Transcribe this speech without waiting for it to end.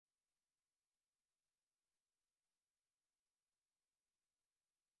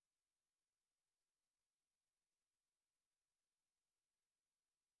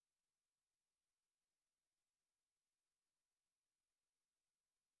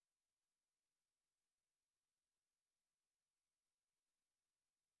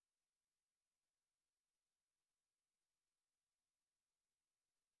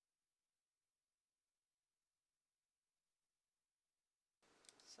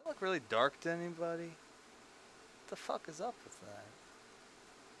that look really dark to anybody? What the fuck is up with that?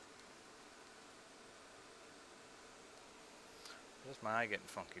 Just my eye getting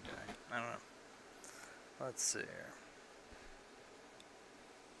funky today. I don't know. Let's see here.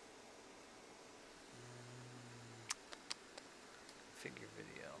 Figure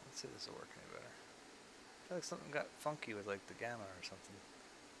video. Let's see if this will work any better. I feel like something got funky with like the gamma or something.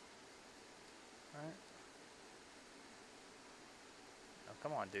 Alright. Oh,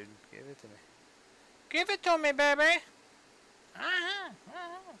 come on, dude. Give it to me. Give it to me, baby! Uh-huh.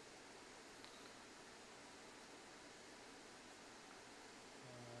 Uh-huh.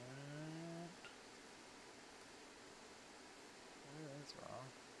 That's wrong.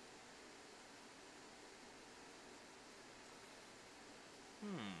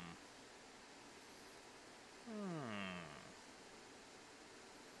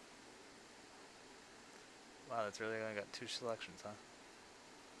 Wow, that's really only got 2 selections, huh?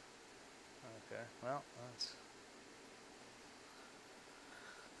 Okay, well, that's...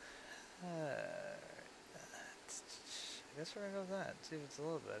 I guess we're gonna go with that. See if it's a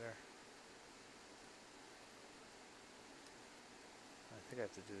little better. I think I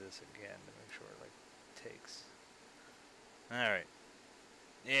have to do this again to make sure it, like, takes. Alright.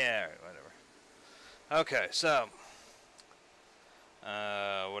 Yeah, alright, whatever. Okay, so...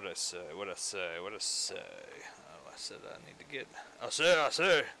 what'd I say? What'd I say? What'd I say? Oh, I said I need to get... I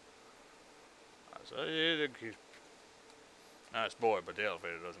say! Nice boy, but the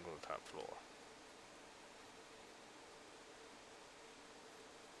elevator doesn't go to the top floor.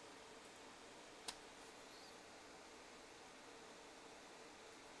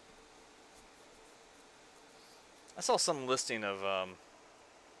 I saw some listing of,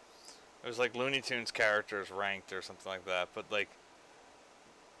 it was like Looney Tunes characters ranked or something like that, but like,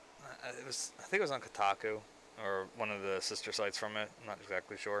 it was, I think it was on Kotaku, or one of the sister sites from it, I'm not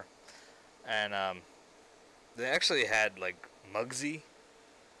exactly sure. And, they actually had, like, Muggsy,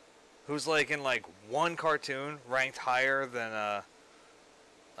 who's, like, in, like, one cartoon ranked higher than,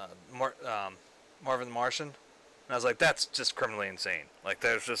 Marvin the Martian. And I was like, that's just criminally insane. Like,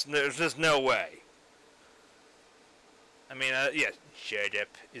 there's just no way. I mean, yeah, shut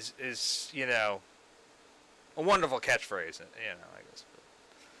up is, you know, a wonderful catchphrase, you know, I guess.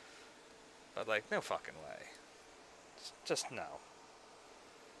 But like, no fucking way. Just no.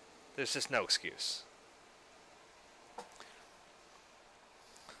 There's just no excuse.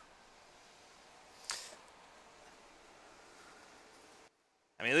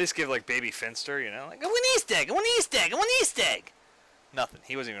 I mean, at least give, like, Baby Finster, you know? Like, I want an Easter egg! I want an Easter egg! I want an Easter egg! Nothing.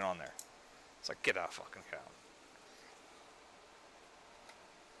 He wasn't even on there. It's like, get out, fucking cow.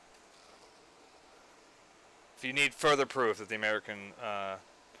 If you need further proof that the American,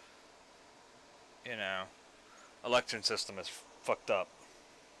 you know, election system is fucked up,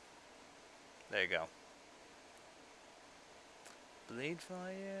 there you go. Bleed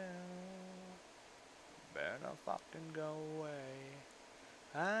for you. Better fucking go away.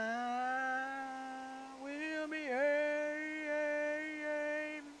 I will behave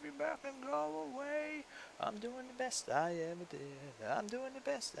if you back and go away. I'm doing the best I ever did. I'm doing the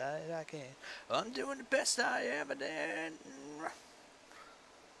best I can. I'm doing the best I ever did.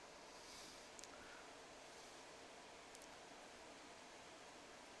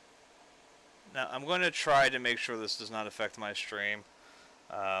 Now, I'm going to try to make sure this does not affect my stream.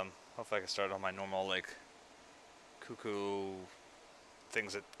 Hopefully I can start on my normal, like, cuckoo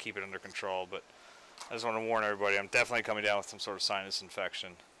things that keep it under control, but I just want to warn everybody, I'm definitely coming down with some sort of sinus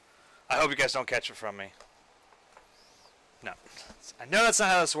infection. I hope you guys don't catch it from me. No. I know that's not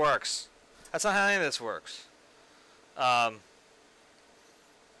how this works. That's not how any of this works.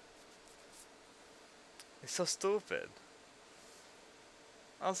 It's so stupid.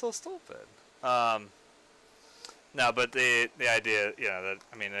 I'm so stupid. No, but the idea, you know, that,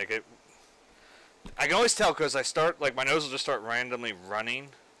 I mean, like, I can always tell because I start, like, my nose will just start randomly running,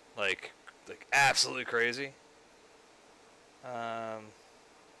 like absolutely crazy. I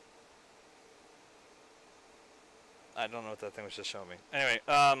don't know what that thing was just showing me. Anyway,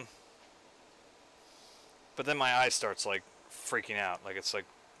 but then my eye starts, like, freaking out. Like, it's, like,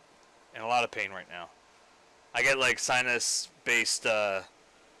 in a lot of pain right now. I get, like, sinus-based,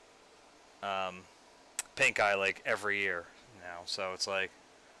 pink eye, like, every year now. So it's, like...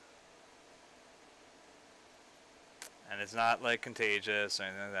 And it's not, like, contagious or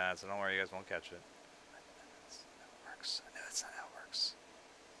anything like that, so don't worry, you guys won't catch it. That's not how it works. I know that's not how it works.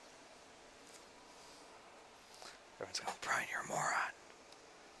 Everyone's going, Brian, you're a moron.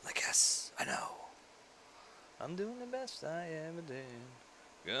 I'm like, yes, I know. I'm doing the best I ever did.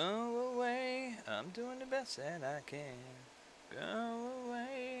 Go away. I'm doing the best that I can. Go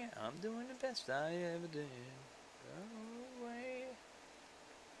away. I'm doing the best I ever did. Go away.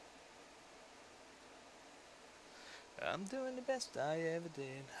 I'm doing the best I ever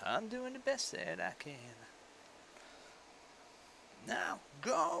did. I'm doing the best that I can. Now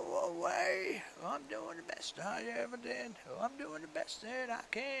go away. I'm doing the best I ever did. I'm doing the best that I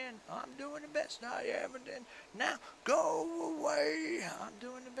can. I'm doing the best I ever did. Now go away. I'm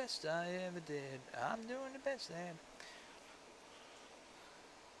doing the best I ever did. I'm doing the best that.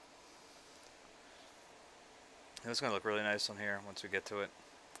 It's going to look really nice on here once we get to it.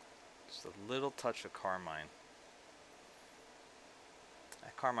 Just a little touch of carmine.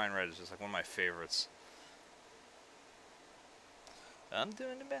 That carmine red is just like one of my favorites. I'm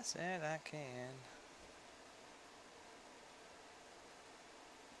doing the best that I can.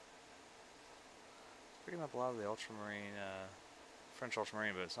 It's picking up a lot of the ultramarine, French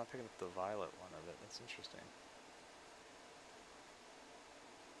ultramarine, but it's not picking up the violet one of it. That's interesting.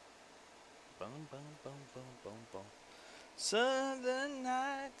 Boom, boom, boom, boom, boom, boom. Southern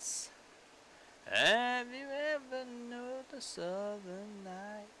nights. Have you ever known the southern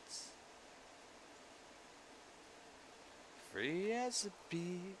nights? Free as a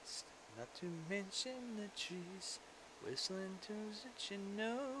beast, not to mention the trees, whistling tunes that you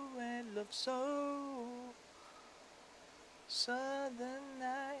know and love so. Southern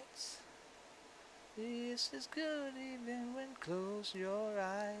nights, this is good even when close your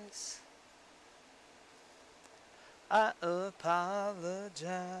eyes. I apologize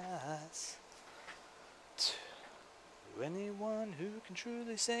to anyone who can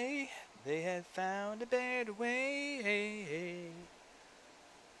truly say they have found a better way.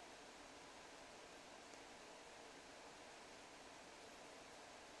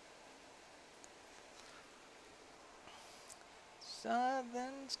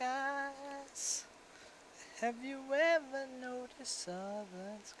 Southern skies, have you ever noticed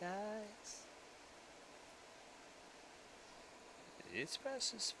southern skies? Its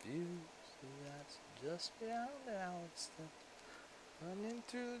precious views, that's just beyond the outstep. Running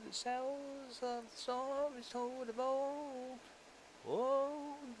through the shadows of the stories told of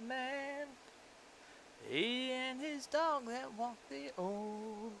old man. He and his dog that walked the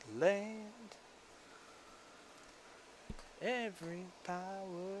old land. Every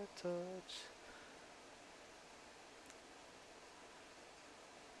power touch.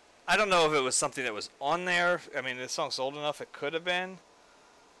 I don't know if it was something that was on there. I mean, this song's old enough, it could have been.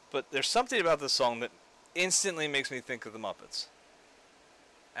 But there's something about this song that instantly makes me think of the Muppets.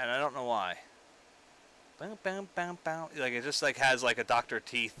 And I don't know why. Bam, bam, bam, bam. Like, it just like has like a Dr.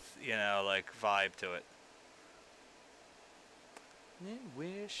 Teeth, you know, like vibe to it. I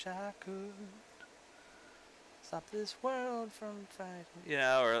wish I could stop this world from fighting. You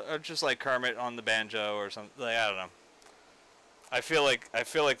know, or just like Kermit on the banjo or something. Like, I don't know. I feel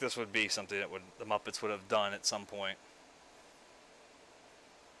like this would be something that the Muppets would have done at some point.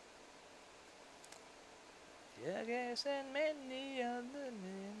 Yeah, I guess, and many other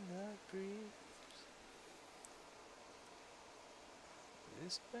men that breathes.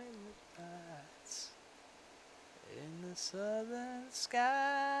 This famous nights in the southern skies.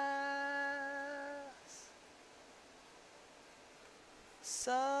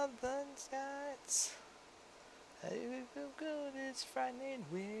 Southern skies. Hey, we feel good, it's frightening,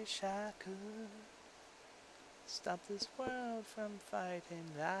 wish I could stop this world from fighting.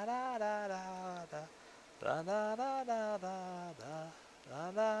 La da da da da. Da da da da da da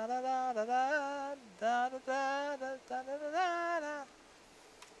da da da da da da da da da da da.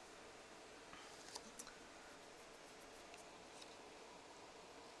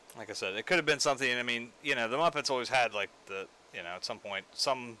 Like I said, it could have been something. I mean, you know, the Muppets always had like the, you know, at some point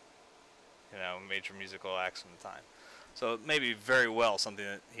some, you know, major musical acts in the time. So maybe very well something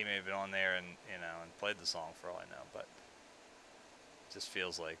that he may have been on there and, you know, and played the song for all I know, but it just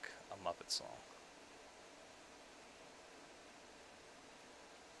feels like a Muppet song.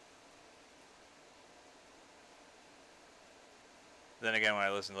 Then again, when I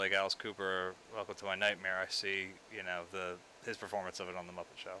listen to like Alice Cooper, Welcome to My Nightmare, I see, you know, his performance of it on the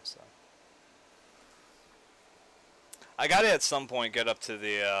Muppet Show. So I got to at some point get up to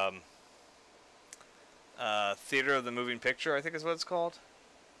the Theater of the Moving Picture, I think is what it's called.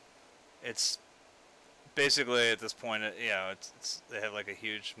 It's basically at this point, you know, it's they have like a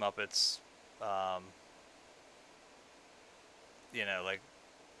huge Muppets, you know, like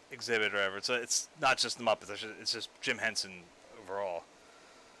exhibit or whatever. So it's not just the Muppets; it's just Jim Henson overall.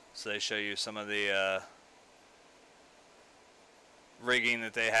 So they show you some of the rigging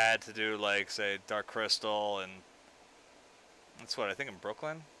that they had to do, like say Dark Crystal, and that's what I think in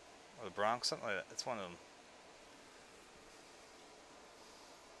Brooklyn or the Bronx, something like that. It's one of them.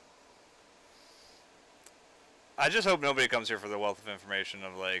 I just hope nobody comes here for the wealth of information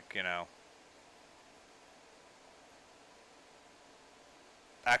of, like, you know,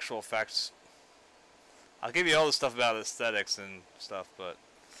 actual facts. I'll give you all the stuff about aesthetics and stuff, but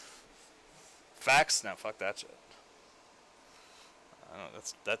facts? No, fuck that shit. I don't know,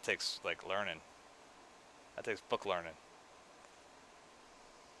 that takes, like, learning. That takes book learning.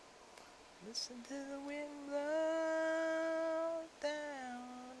 Listen to the wind blow,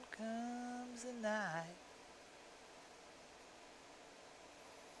 down comes the night.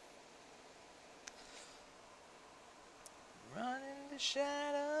 Running the shadows,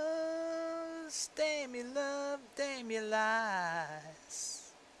 damn your love, damn your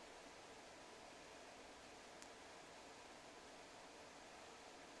lies.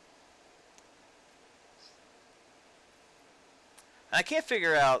 I can't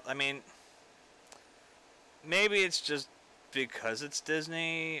figure out, I mean, maybe it's just because it's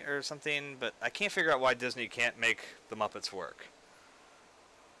Disney or something, but I can't figure out why Disney can't make the Muppets work.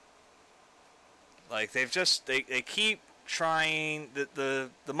 Like, they've just, they keep trying, the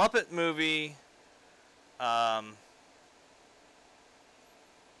Muppet movie, not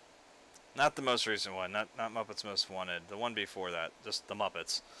the most recent one, not Muppets Most Wanted, the one before that, just the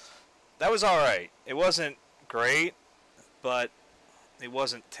Muppets. That was alright. It wasn't great, but it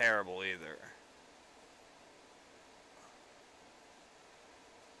wasn't terrible either.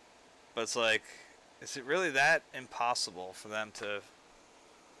 But it's like, is it really that impossible for them to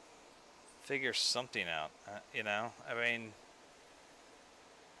figure something out? You know? I mean,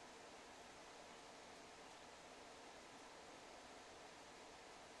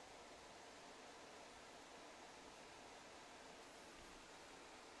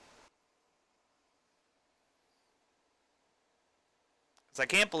 I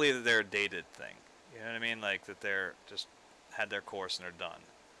can't believe that they're a dated thing. You know what I mean? Like, that they're just had their course and they're done.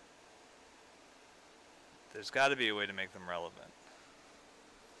 There's got to be a way to make them relevant,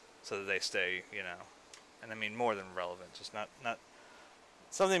 so that they stay, you know, and I mean more than relevant, just not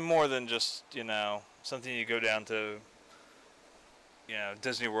something more than just, you know, something you go down to, you know,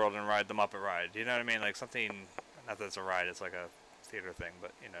 Disney World and ride the Muppet ride. You know what I mean? Like something, not that it's a ride, it's like a theater thing,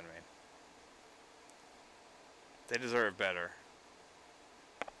 but you know what I mean? They deserve better.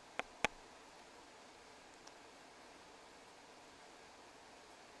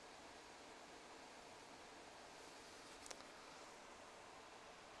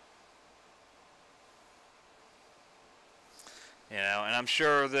 You know, and I'm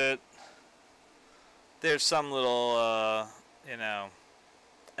sure that there's some little, you know,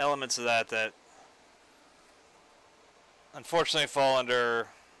 elements of that that unfortunately fall under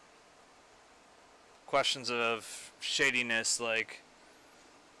questions of shadiness, like,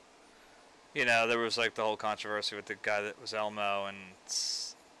 you know, there was like the whole controversy with the guy that was Elmo, and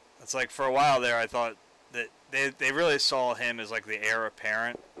it's like for a while there I thought that they really saw him as like the heir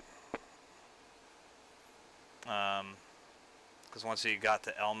apparent. Because once he got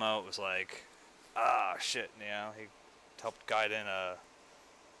to Elmo, it was like, ah, shit, you know, he helped guide in a,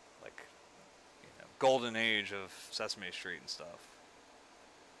 like, you know, golden age of Sesame Street and stuff.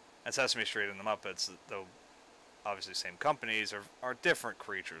 And Sesame Street and the Muppets, though obviously same companies, are different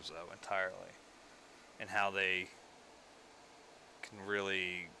creatures, though, entirely, in how they can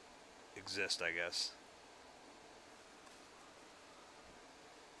really exist, I guess.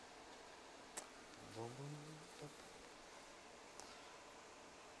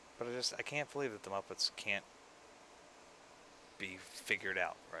 But I can't believe that the Muppets can't be figured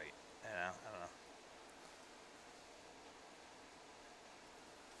out right. You know, I don't know.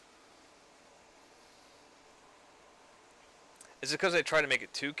 Is it because they try to make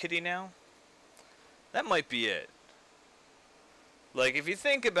it too kiddie now? That might be it. Like, if you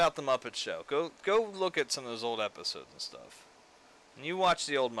think about the Muppet Show, go look at some of those old episodes and stuff. And you watch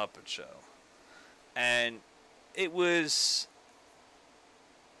the old Muppet Show. And it was,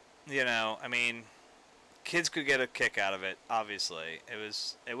 you know, I mean, kids could get a kick out of it, obviously.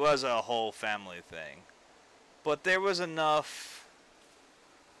 It was a whole family thing. But there was enough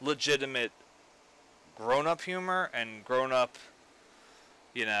legitimate grown-up humor and grown-up,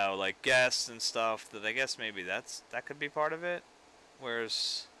 you know, like guests and stuff that I guess maybe that could be part of it.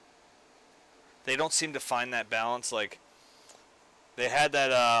 Whereas they don't seem to find that balance. Like, they had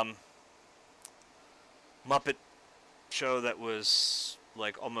that Muppet show that was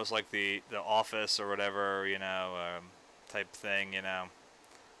like almost like the Office or whatever, you know, type thing, you know.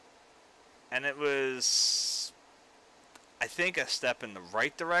 And it was, I think, a step in the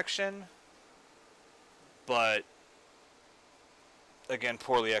right direction, but again,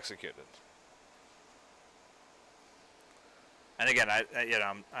 poorly executed. And again, you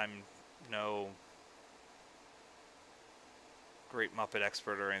know, I'm no great Muppet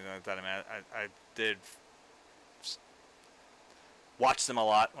expert or anything like that. I mean, I did watch them a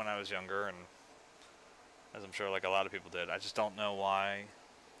lot when I was younger, and as I'm sure like a lot of people did. I just don't know why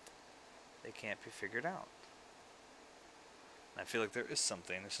they can't be figured out. I feel like there is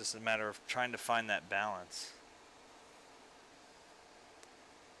something. It's just a matter of trying to find that balance.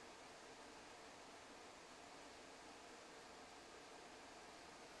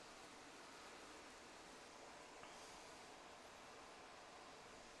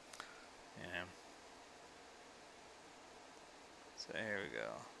 Yeah. So here we go.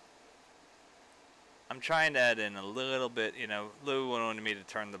 I'm trying to add in a little bit, you know, Lou wanted me to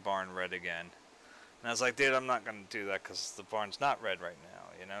turn the barn red again. And I was like, dude, I'm not going to do that because the barn's not red right now,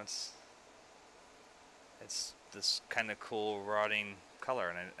 you know? It's this kind of cool, rotting color,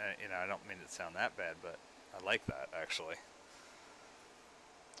 and you know, I don't mean it to sound that bad, but I like that, actually.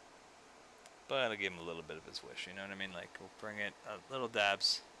 But I'll give him a little bit of his wish, you know what I mean? Like, we'll bring it, little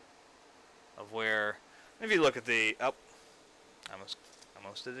dabs of where, if you look at the, oh, I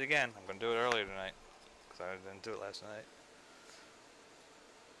almost did it again. I'm going to do it earlier tonight, because I didn't do it last night.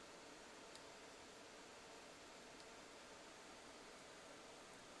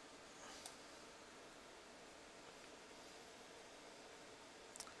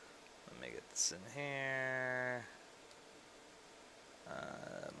 Let me get this in here.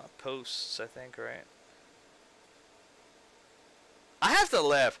 My posts, I think, right? I have to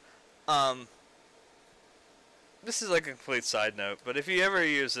laugh. This is like a complete side note, but if you ever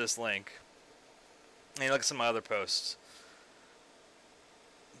use this link, and you look at some of my other posts,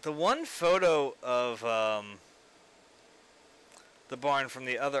 the one photo of the barn from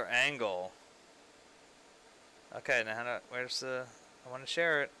the other angle. Okay, now where's the? I want to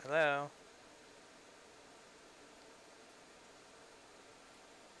share it. Hello.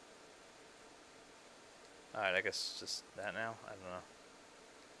 Alright, I guess just that now? I don't know.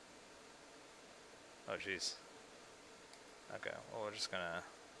 Oh, jeez. Okay, well, we're just gonna...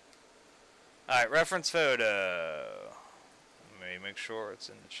 Alright, reference photo. Let me make sure it's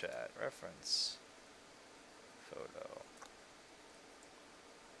in the chat. Reference photo.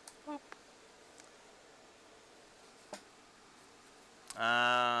 Boop.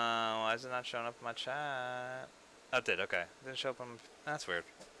 Why is it not showing up in my chat? Oh, it did, okay. It didn't show up on... That's weird.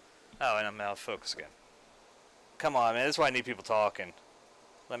 Oh, and I'm out of focus again. Come on, man. This is why I need people talking.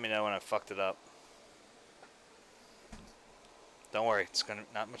 Let me know when I fucked it up. Don't worry. It's gonna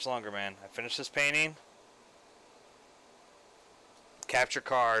not much longer, man. I finished this painting. Capture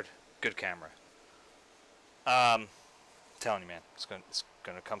card. Good camera. Telling you, man. It's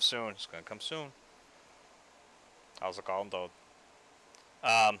gonna come soon. It's gonna come soon. How's it called, though?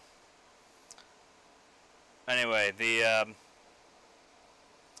 Anyway, the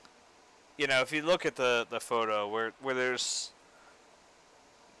you know, if you look at the photo where there's,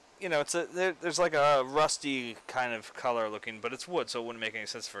 you know, there's like a rusty kind of color looking, but it's wood, so it wouldn't make any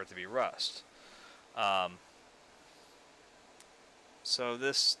sense for it to be rust. So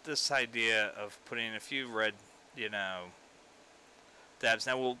this idea of putting a few red, you know, dabs.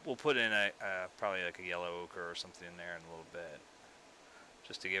 Now we'll put in a probably like a yellow ochre or something in there in a little bit,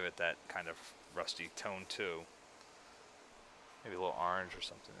 just to give it that kind of rusty tone too. Maybe a little orange or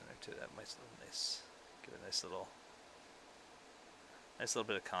something in there too. That might look nice. Give it a nice little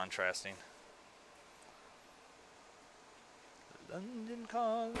bit of contrasting. London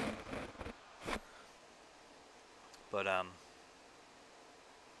calling. But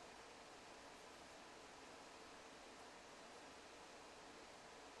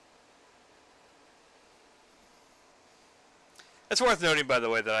it's worth noting, by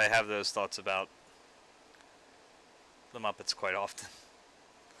the way, that I have those thoughts about the Muppets quite often.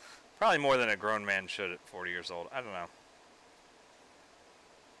 Probably more than a grown man should at 40 years old. I don't know.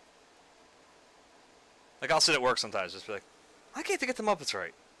 Like, I'll sit at work sometimes, just be like, why can't they get the Muppets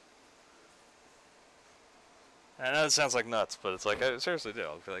right? And I know it sounds like nuts, but it's like, I seriously do.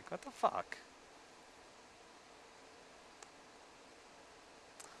 I'll be like, what the fuck?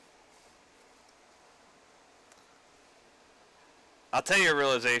 I'll tell you a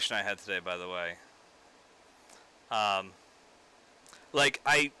realization I had today, by the way. Like,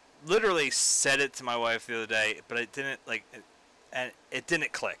 I literally said it to my wife the other day, but it didn't, like, it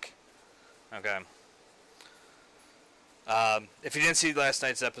didn't click. Okay. If you didn't see last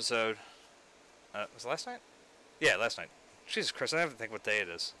night's episode, was it last night? Yeah, last night. Jesus Christ, I don't even think what day it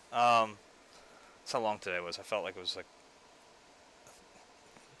is. That's how long today was. I felt like it was like,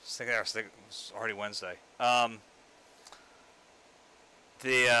 I think it was already Wednesday.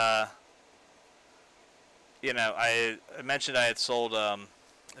 You know, I mentioned I had sold a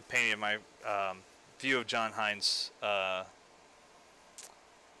painting of my view of John Hines'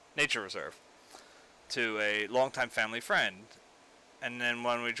 nature reserve to a longtime family friend. And then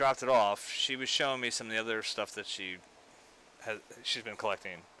when we dropped it off, she was showing me some of the other stuff that she's been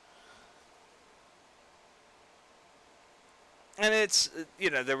collecting. And it's, you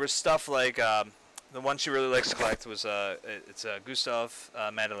know, there was stuff like, the one she really likes to collect was, it's Gustav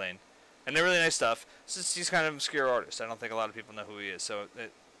Madeleine. And they're really nice stuff. He's kind of an obscure artist. I don't think a lot of people know who he is. So,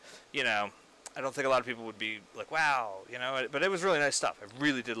 you know, I don't think a lot of people would be like, wow, you know. But it was really nice stuff. I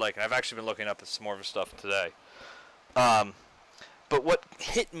really did like it. I've actually been looking up some more of his stuff today. But what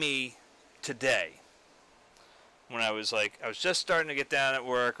hit me today, when I was just starting to get down at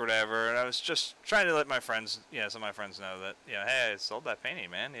work or whatever, and I was just trying to let my friends, you know, some of my friends know that, you know, hey, I sold that painting,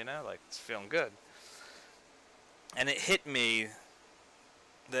 man, you know, like, it's feeling good. And it hit me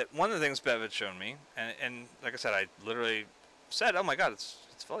that one of the things Bev had shown me, and like I said, I literally said, oh my god, it's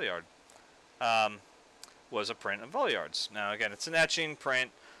Vuillard, was a print of Vuillard's. Now, again, it's an etching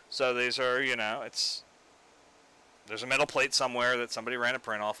print, so these are, you know, there's a metal plate somewhere that somebody ran a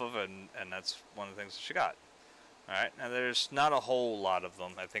print off of, and that's one of the things that she got. Alright, now there's not a whole lot of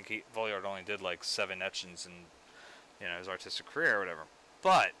them. I think Vuillard only did like 7 etchings in, you know, his artistic career or whatever.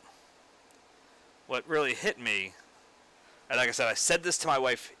 But what really hit me, and like I said, I said this to my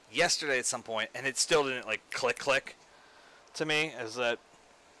wife yesterday at some point, and it still didn't like click to me, is that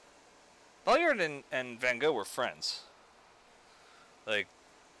Vuillard and Van Gogh were friends. Like,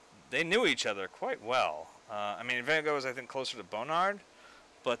 they knew each other quite well. I mean, Van Gogh was, I think, closer to Bonnard,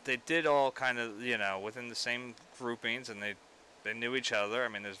 but they did all kind of, you know, within the same groupings, and they knew each other. I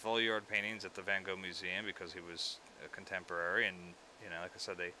mean, there's Vuillard paintings at the Van Gogh Museum because he was a contemporary, and, you know, like I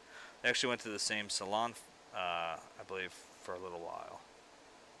said, they actually went to the same salon, I believe, for a little while.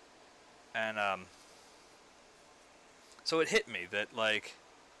 And, so it hit me that, like,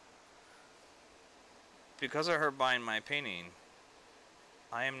 because of her buying my painting,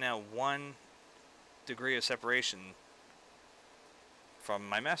 I am now 1 degree of separation from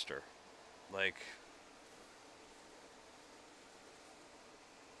my master. Like,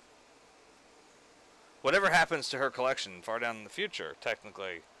 whatever happens to her collection far down in the future,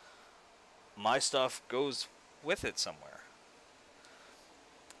 technically, my stuff goes with it somewhere.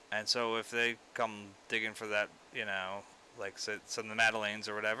 And so if they come digging for that, you know, like some of the Madeleines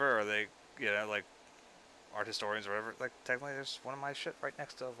or whatever, or they, you know, like art historians or whatever, like, technically there's one of my shit right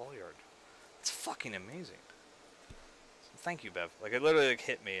next to Vuillard. It's fucking amazing. So thank you, Bev. Like, it literally, like,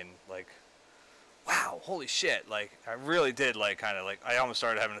 hit me, and, like, wow, holy shit. Like, I really did, like, kind of, like, I almost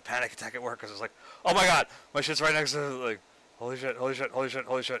started having a panic attack at work, because I was like, oh my god, my shit's right next to, like, holy shit, holy shit, holy shit,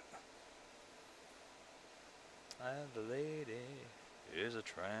 holy shit. And the lady is a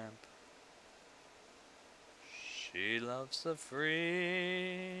tramp. She loves the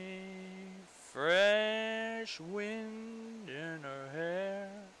free, fresh wind in her hair.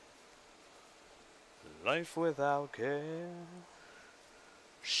 Life without care.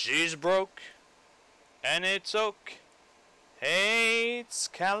 She's broke, and it's oak. Hates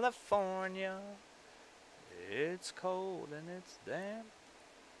California. It's cold and it's damp.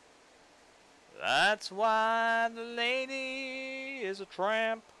 That's why the lady is a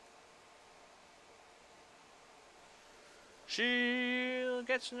tramp. She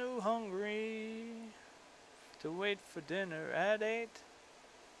gets no hungry to wait for dinner at 8.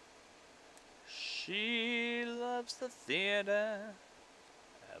 She loves the theater,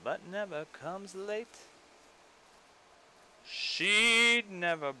 but never comes late. She'd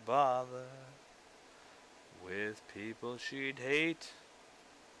never bother with people she'd hate.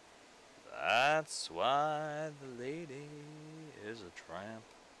 That's why the lady is a tramp.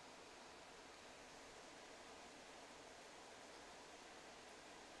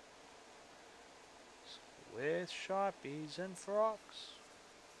 With Sharpies and frocks.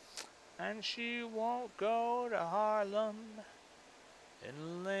 And she won't go to Harlem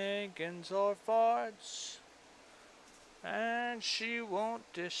in Lincolns or Fords. And she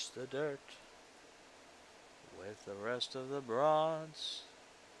won't dish the dirt with the rest of the broads.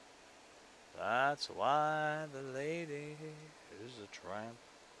 That's why the lady is a tramp.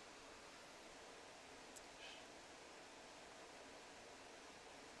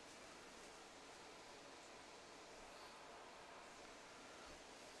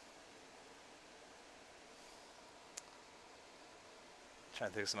 Trying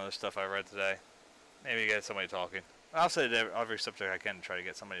to think of some other stuff I read today. Maybe get somebody talking. I'll say every subject I can to try to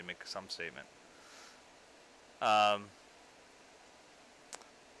get somebody to make some statement. I'm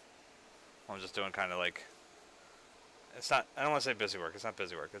just doing kind of like, it's not, I don't want to say busy work, it's not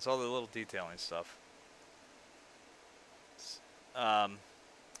busy work, it's all the little detailing stuff.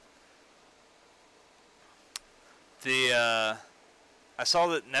 I I saw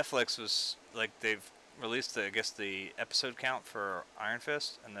that Netflix was like they've released I guess the episode count for Iron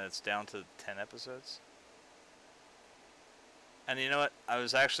Fist, and that it's down to 10 episodes. And you know what? I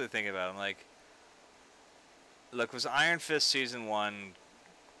was actually thinking about it. I'm like, look, was Iron Fist season 1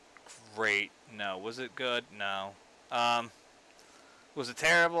 great? No. Was it good? No. Was it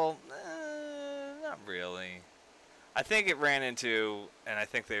terrible? Not really. I think it ran into, and I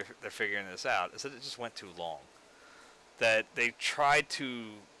think they're figuring this out, is that it just went too long. That they tried to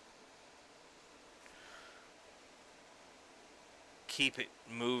keep it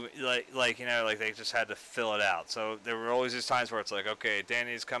moving, like you know, like they just had to fill it out. So there were always these times where it's like, okay,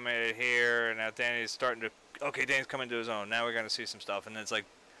 Danny's coming in here, and now Danny's starting to, okay, Danny's coming to his own. Now we're gonna see some stuff, and then it's like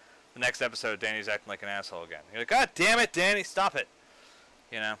the next episode, Danny's acting like an asshole again. You're like, God damn it, Danny, stop it.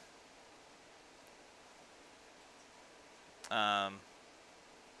 You know.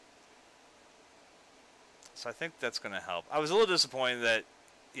 So I think that's going to help. I was a little disappointed that,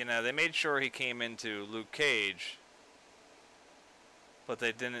 you know, they made sure he came into Luke Cage, but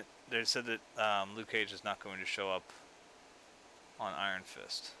they didn't. They said that Luke Cage is not going to show up on Iron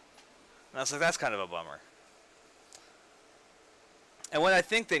Fist. And I was like, that's kind of a bummer. And what I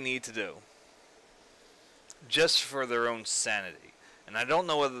think they need to do, just for their own sanity, and I don't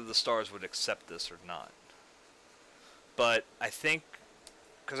know whether the stars would accept this or not, but I think,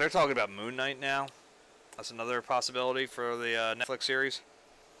 because they're talking about Moon Knight now, that's another possibility for the Netflix series.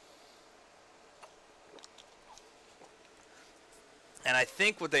 And I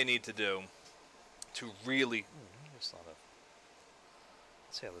think what they need to do to really... let's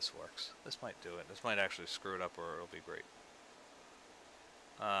see how this works. This might do it. This might actually screw it up, or it'll be great.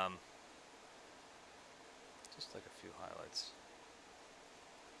 Just like a few highlights.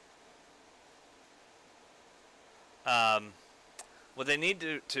 What they need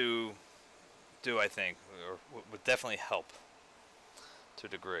to do, I think, or would definitely help to a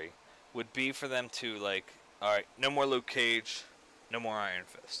degree, would be for them to, like, alright, no more Luke Cage, no more Iron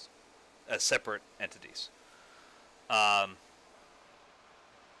Fist, as separate entities.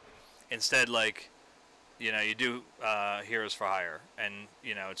 Instead, like, you know, you do Heroes for Hire, and,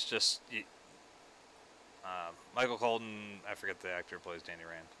 you know, it's just, Michael Colton, I forget the actor who plays Danny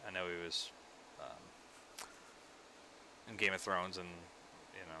Rand. I know he was in Game of Thrones, and,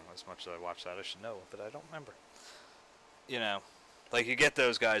 you know, as much as I watched that, I should know, but I don't remember. You know, like, you get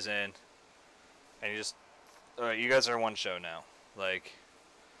those guys in, and you just, alright, you guys are one show now. Like,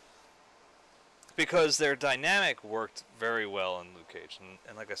 because their dynamic worked very well in Luke Cage,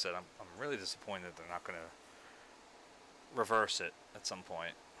 and like I said, I'm really disappointed that they're not going to reverse it at some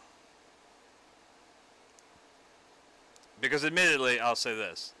point. Because admittedly, I'll say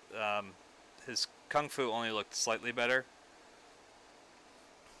this, his Kung Fu only looked slightly better.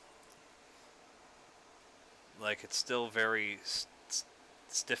 Like, it's still very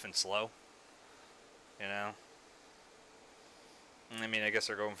stiff and slow, you know? I mean, I guess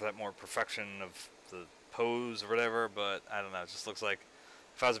they're going for that more perfection of the pose or whatever, but I don't know, it just looks like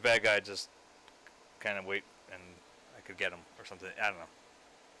if I was a bad guy, I'd just kind of wait and I could get him or something. I don't know.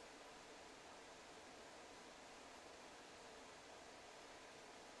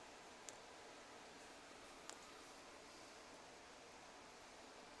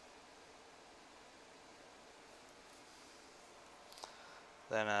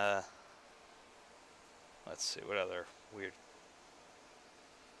 Then, let's see, what other weird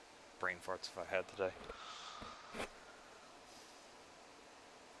brain farts have I had today?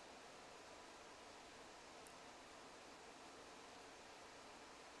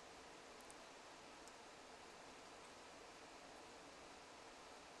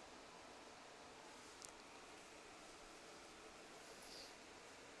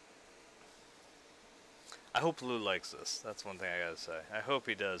 I hope Lou likes this. That's one thing I gotta say. I hope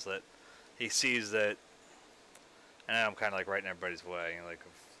he does. That he sees that. And I'm kind of like right in everybody's way, you know, like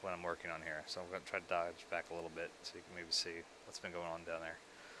of what I'm working on here. So I'm gonna try to dodge back a little bit so you can maybe see what's been going on down there.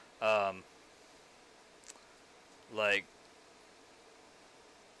 Like,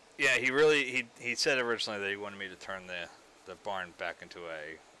 yeah, he said originally that he wanted me to turn the barn back into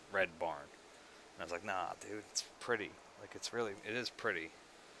a red barn. And I was like, nah, dude, it's pretty. Like, it is pretty.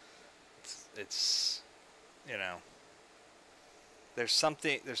 It's you know, there's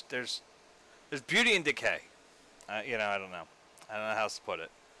something, there's beauty in decay. You know, I don't know how else to put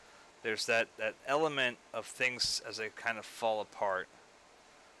it. There's that element of things as they kind of fall apart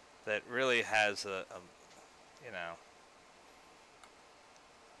that really has a you know,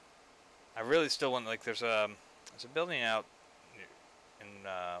 I really still want, like, there's a building out in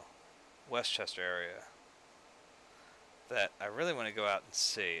Westchester area that I really want to go out and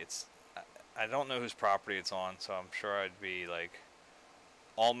see. I don't know whose property it's on, so I'm sure I'd be, like,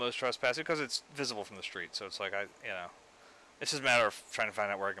 almost trespassing because it's visible from the street. So it's like it's just a matter of trying to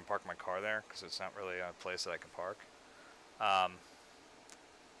find out where I can park my car there because it's not really a place that I can park. Right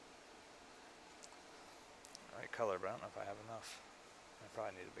color, but I don't know if I have enough. I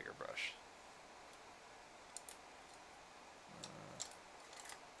probably need a bigger brush.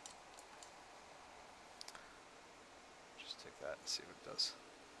 Just take that and see what it does.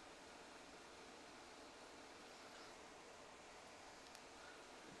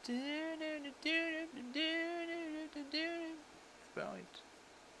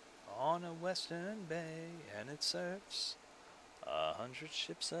 On a western bay, and it surfs 100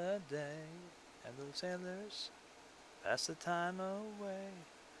 ships a day, and those sailors pass the time away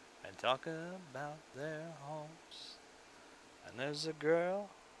and talk about their homes. And there's a girl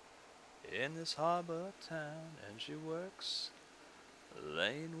in this harbor town, and she works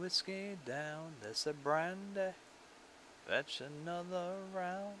laying whiskey down. There's a brandy, fetch another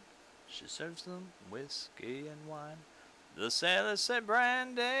round. She serves them whiskey and wine. The sailor said,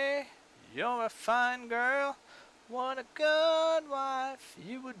 Brandy, you're a fine girl. What a good wife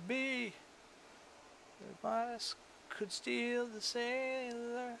you would be. If I could steal the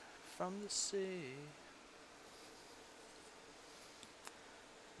sailor from the sea.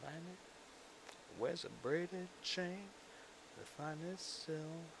 Brandy wears a braided chain, the finest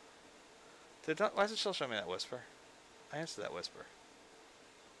silk. Why is it still showing me that whisper? I answered that whisper.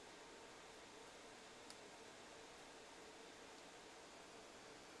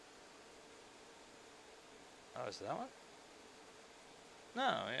 Oh, is that one? No,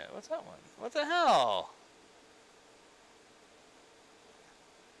 yeah, what's that one? What the hell?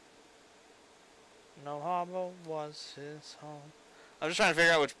 No harbor was his home. I'm just trying to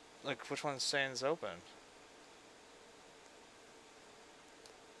figure out which one's saying it's open.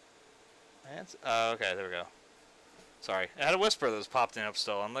 Oh, okay, there we go. Sorry. I had a whisper that was popped in up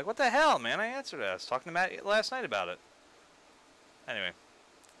still. I'm like, what the hell, man? I answered it. I was talking to Matt last night about it. Anyway.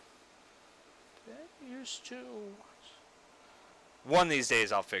 That used to... One of these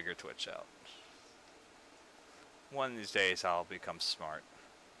days I'll figure Twitch out. One of these days I'll become smart.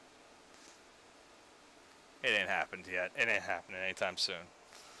 It ain't happened yet. It ain't happening anytime soon.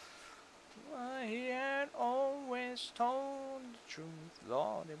 Well, he had always told the truth.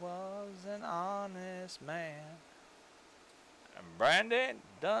 Lord, he was an honest man. And Brandy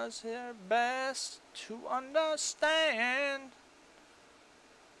does her best to understand.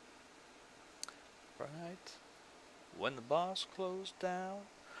 Right when the bars closed down,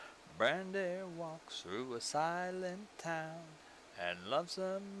 Brandy walks through a silent town and loves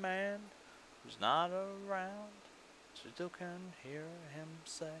a man who's not around. She still can hear him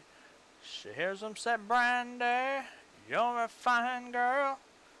say, she hears him say, Brandy, you're a fine girl,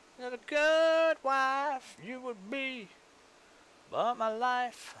 you're a good wife you would be. But my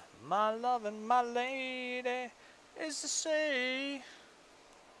life, my love, and my lady is the sea.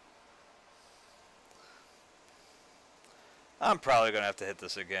 I'm probably going to have to hit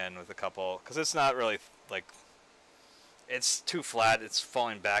this again with a couple, because it's not really, like, it's too flat. It's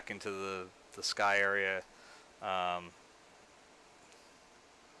falling back into the sky area.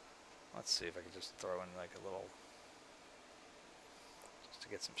 Let's see if I can just throw in, like, a little, just to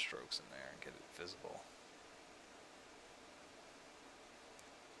get some strokes in there and get it visible.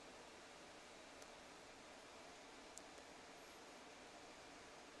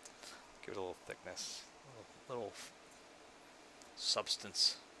 Give it a little thickness, a little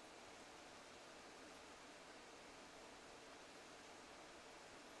substance.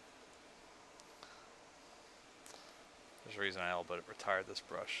 There's a reason I all but retired this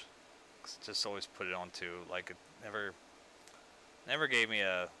brush. Cause just always put it onto, like, it never gave me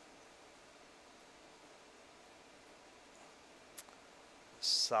a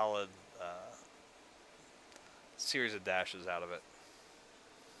solid series of dashes out of it.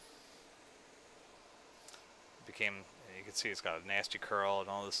 Became, you can see it's got a nasty curl and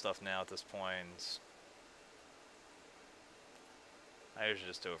all this stuff now at this point. I usually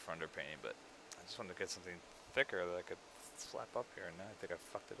just do it for underpainting, but I just wanted to get something thicker that I could slap up here, and now I think I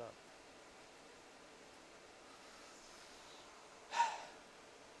fucked it up.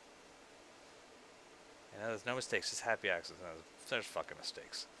 You know, there's no mistakes, just happy accidents. There's fucking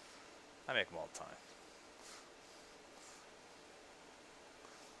mistakes. I make them all the time.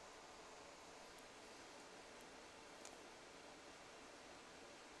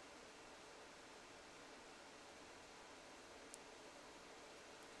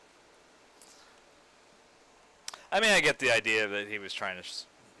 I mean, I get the idea that he was trying to,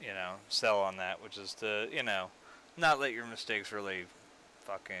 you know, sell on that, which is to, you know, not let your mistakes really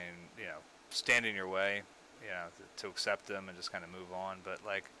fucking, you know, stand in your way. you know, to accept them and just kind of move on. But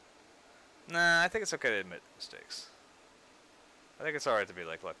like, nah, I think it's okay to admit mistakes. I think it's alright to be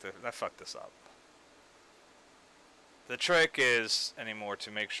like, look, I fucked this up. The trick is anymore to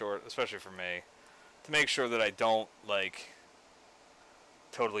make sure, especially for me, to make sure that I don't like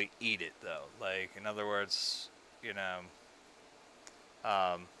totally eat it though. Like, in other words, you know,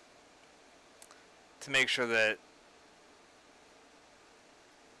 to make sure that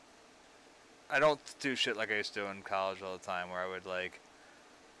I don't do shit like I used to do in college all the time, where I would like,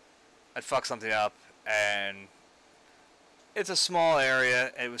 I'd fuck something up and it's a small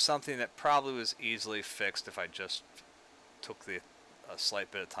area. It was something that probably was easily fixed if I just took a slight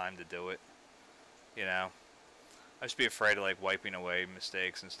bit of time to do it. You know, I just be afraid of like wiping away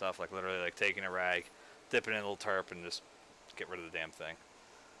mistakes and stuff. Like literally, like taking a rag, dipping in a little turp, and just get rid of the damn thing.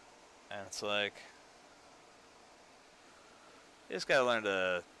 And it's like, you just gotta learn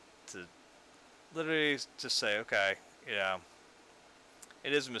to literally just say, okay, you know,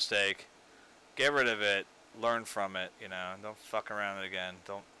 it is a mistake. Get rid of it. Learn from it, you know, don't fuck around it again.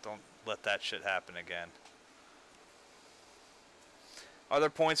 Don't let that shit happen again. Are there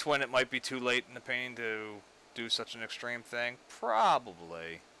points when it might be too late in the painting to do such an extreme thing?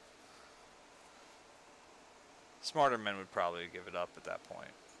 Probably. Smarter men would probably give it up at that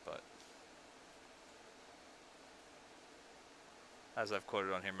point, but as I've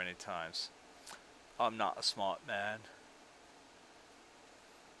quoted on here many times, I'm not a smart man.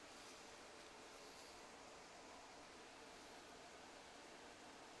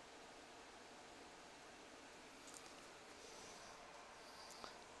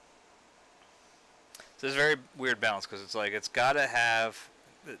 So it's a very weird balance, because it's like, it's got to have,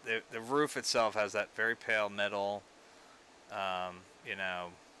 the roof itself has that very pale metal, you know,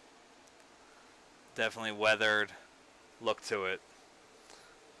 definitely weathered look to it.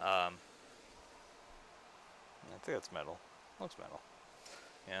 I think that's metal. Looks metal.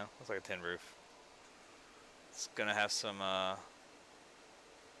 Yeah, looks like a tin roof. It's going to have some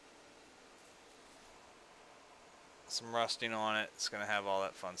rusting on it. It's going to have all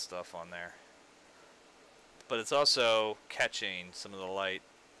that fun stuff on there. But it's also catching some of the light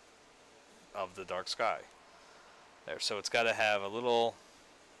of the dark sky there. So it's got to have a little,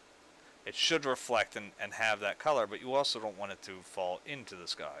 it should reflect and have that color, but you also don't want it to fall into the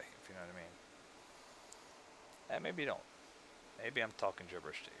sky, if you know what I mean. And maybe you don't. Maybe I'm talking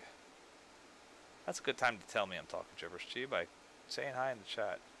gibberish to you. That's a good time to tell me I'm talking gibberish to you, by saying hi in the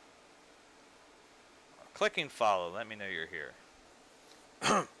chat. Clicking follow, let me know you're here.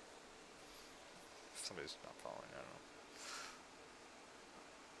 Somebody's not following, I don't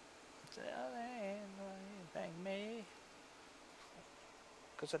know. Thank me,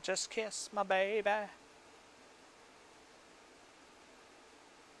 'cause I just kissed my baby.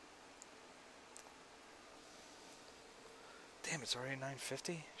 Damn, it's already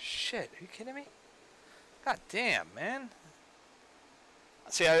 9:50? Shit, are you kidding me? God damn, man.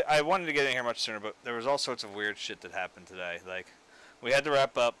 See, I wanted to get in here much sooner, but there was all sorts of weird shit that happened today. Like, we had to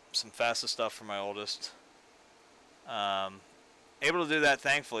wrap up some FAFSA stuff for my oldest. Able to do that,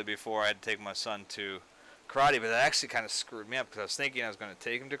 thankfully, before I had to take my son to karate, but that actually kind of screwed me up, because I was thinking I was going to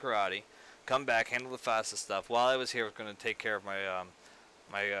take him to karate, come back, handle the FAFSA stuff. While I was here, I was going to take care of my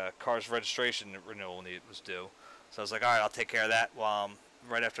my car's registration renewal was due. So I was like, all right, I'll take care of that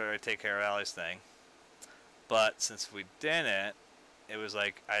right after I take care of Allie's thing. But since we didn't, it was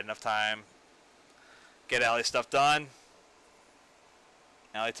like I had enough time, get Allie's stuff done.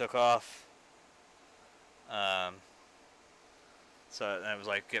 Allie took off. So it was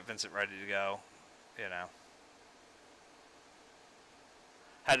like, get Vincent ready to go, you know.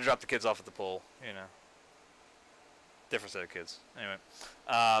 Had to drop the kids off at the pool, you know. Different set of kids. Anyway.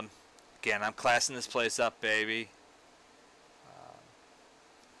 Again, I'm classing this place up, baby.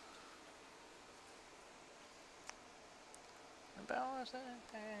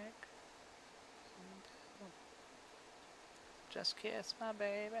 Just kiss my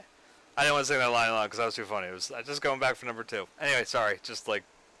baby. I didn't want to sing that line along because that was too funny. It was just going back for number 2. Anyway, sorry. Just like,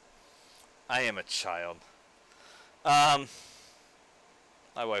 I am a child. My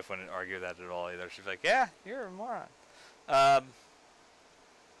wife wouldn't argue that at all either. She'd be like, yeah, you're a moron.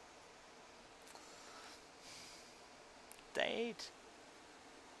 Date.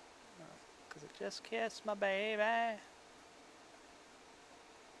 Because I just kissed my baby.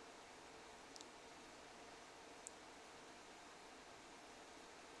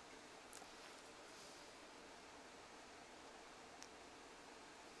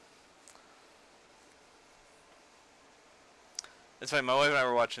 It's funny, my wife and I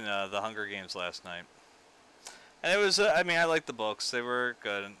were watching the Hunger Games last night. And it was, I mean, I liked the books. They were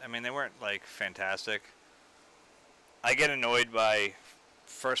good. I mean, they weren't, like, fantastic. I get annoyed by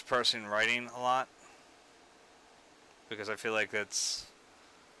first-person writing a lot because I feel like that's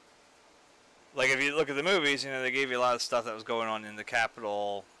like if you look at the movies, you know, they gave you a lot of stuff that was going on in the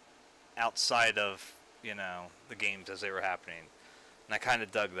Capitol outside of, you know, the games as they were happening, and I kind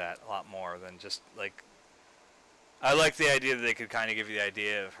of dug that a lot more than just like. I like the idea that they could kind of give you the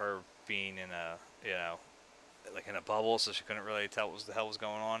idea of her being in a, you know, like in a bubble, so she couldn't really tell what the hell was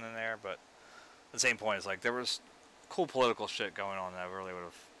going on in there. But at the same point, it's like there was cool political shit going on that I really would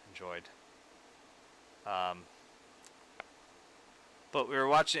have enjoyed. But we were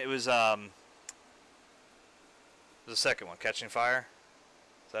watching. It was the second one, Catching Fire.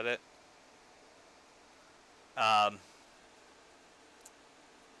 Is that it?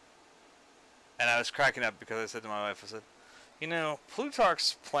 And I was cracking up because I said to my wife, I said, you know,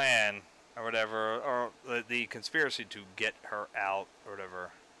 Plutarch's plan or whatever, or the conspiracy to get her out or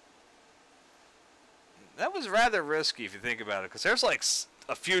whatever, that was rather risky if you think about it, because there's like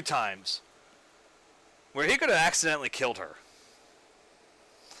a few times where he could have accidentally killed her.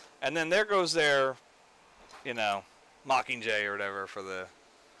 And then there goes their, you know, Mockingjay or whatever for the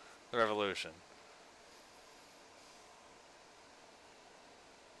revolution.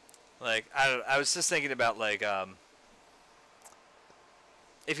 Like, I was just thinking about, like,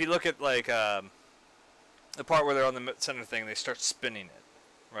 if you look at, like, the part where they're on the center thing, they start spinning it,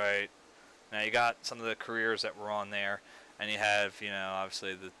 right? Now, you got some of the careers that were on there, and you have, you know,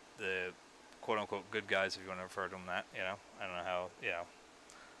 obviously the quote-unquote good guys, if you want to refer to them that, you know. I don't know how, you know,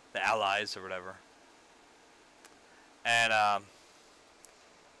 the allies or whatever. And,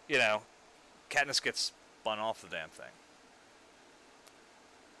 you know, Katniss gets spun off the damn thing.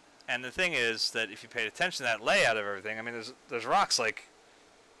 And the thing is that if you paid attention to that layout of everything, I mean, there's rocks like,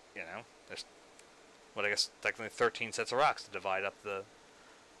 you know, there's what I guess technically 13 sets of rocks to divide up the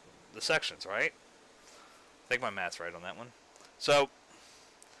sections, right? I think my math's right on that one. So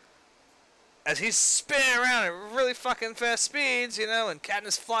as he's spinning around at really fucking fast speeds, you know, and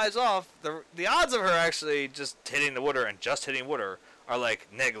Katniss flies off, the odds of her actually just hitting the water and just hitting water are like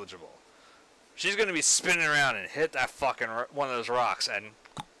negligible. She's gonna be spinning around and hit that fucking one of those rocks and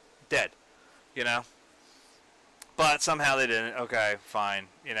dead, you know. But somehow they didn't. Okay, fine.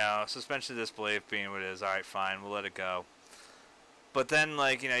 You know, suspension of disbelief being what it is. All right, fine. We'll let it go. But then,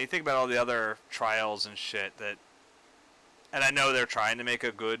 like, you know, you think about all the other trials and shit that, and I know they're trying to make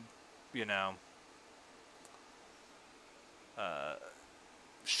a good, you know,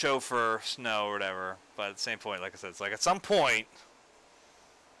 show for Snow or whatever. But at the same point, like I said, it's like at some point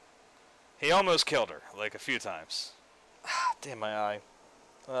he almost killed her, like a few times. Damn my eye.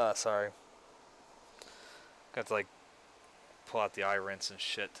 Sorry. Got to, like, pull out the eye rinse and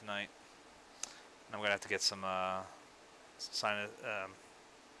shit tonight. And I'm gonna have to get some sinus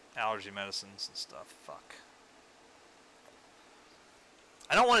allergy medicines and stuff. Fuck.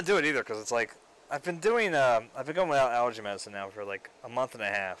 I don't want to do it either because it's like I've been going without allergy medicine now for like a month and a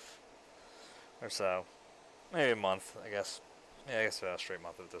half or so, maybe a month, I guess. Yeah, I guess about a straight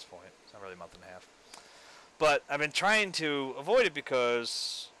month at this point. It's not really a month and a half. But I've been trying to avoid it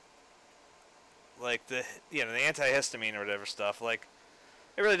because, like, the antihistamine or whatever stuff, like,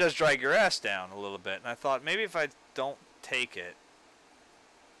 it really does drag your ass down a little bit. And I thought maybe if I don't take it,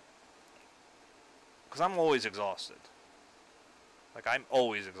 because I'm always exhausted. Like, I'm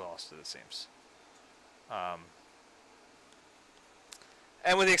always exhausted, it seems.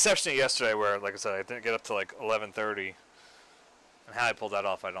 And with the exception of yesterday where, like I said, I didn't get up to like 11:30. And how I pulled that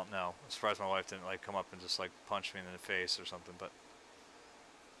off, I don't know. I'm surprised my wife didn't like come up and just like punch me in the face or something. But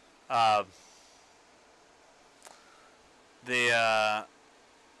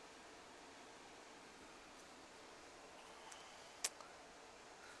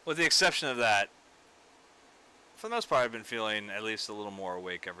with the exception of that, for the most part, I've been feeling at least a little more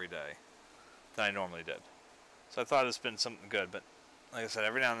awake every day than I normally did. So I thought it's been something good. But like I said,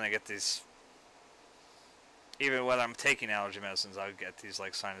 every now and then I get these. Even when I'm taking allergy medicines, I get these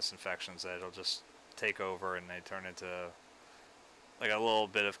like sinus infections that it'll just take over and they turn into like a little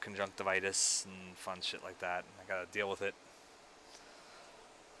bit of conjunctivitis and fun shit like that. And I gotta deal with it.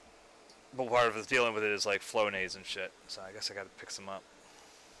 But part of dealing with it is like Flonase and shit. So I guess I gotta pick some up.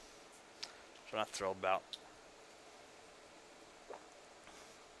 Which I'm not thrilled about.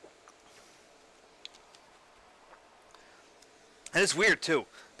 And it's weird too,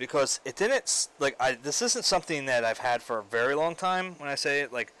 because it didn't, like, this isn't something that I've had for a very long time when I say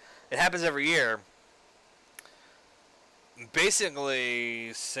it. Like, it happens every year.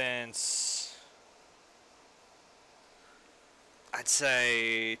 Basically, since, I'd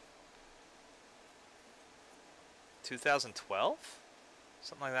say, 2012?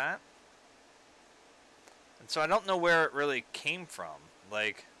 Something like that. And so I don't know where it really came from.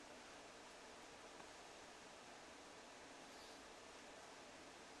 Like,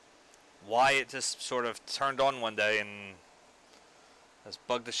 why it just sort of turned on one day and has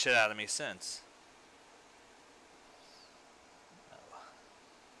bugged the shit out of me since.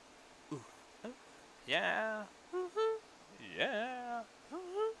 Oh. Ooh. Yeah. Yeah.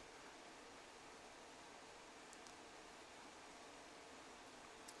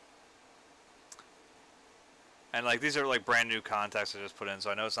 And like these are like brand new contacts I just put in, so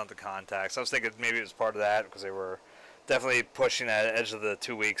I know it's not the contacts. I was thinking maybe it was part of that because they were definitely pushing that edge of the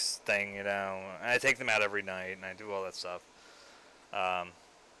 2 weeks thing, you know. And I take them out every night and I do all that stuff.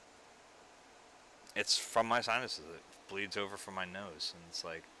 It's from my sinuses. It bleeds over from my nose, and it's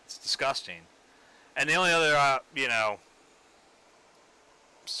like it's disgusting. And the only other, you know,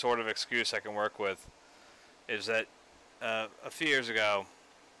 sort of excuse I can work with is that a few years ago,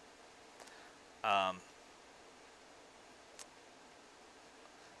 I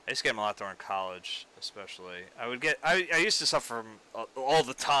used to get them a lot during college, especially. I used to suffer from, all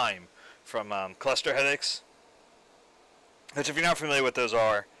the time from cluster headaches, which if you're not familiar with those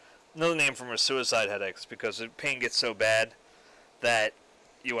are, another name for them are suicide headaches because the pain gets so bad that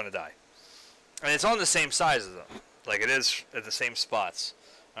you want to die. And it's on the same size as them. Like it is at the same spots.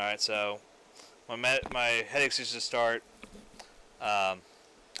 Alright, so when my headaches used to start, I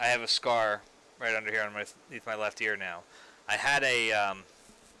have a scar right under here underneath my left ear now. I had a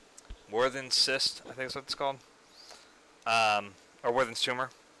Werthin's cyst, I think is what it's called. Or Werthin's tumor.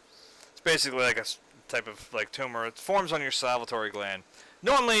 It's basically like a type of like tumor. It forms on your salivatory gland.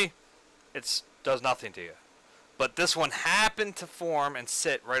 Normally, it does nothing to you. But this one happened to form and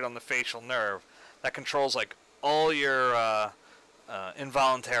sit right on the facial nerve that controls like all your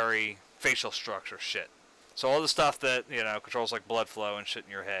involuntary facial structure shit. So all the stuff that, you know, controls like blood flow and shit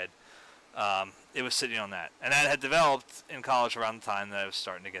in your head, it was sitting on that. And that had developed in college around the time that I was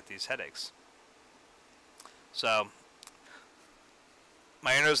starting to get these headaches. So,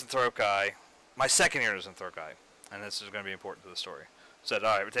 my ear, nose, and throat guy, my second ear, nose, and throat guy, and this is going to be important to the story, said,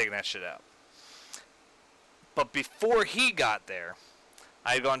 alright, we're taking that shit out. But before he got there,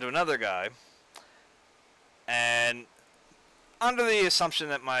 I had gone to another guy, and under the assumption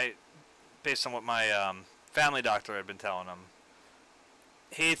that based on what my family doctor had been telling him,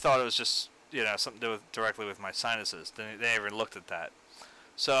 he thought it was just, you know, something to do directly with my sinuses. They never looked at that.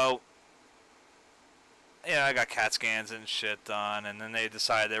 So, you know, I got CAT scans and shit done, and then they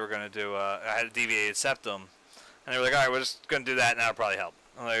decided they were going to do, I had a deviated septum, and they were like, alright, we're just going to do that, and that'll probably help.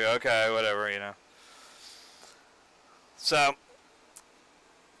 I'm like, okay, whatever, you know. So,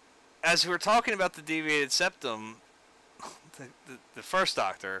 as we were talking about the deviated septum, the first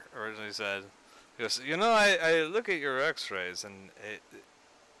doctor originally said, he goes, you know, I look at your x-rays, and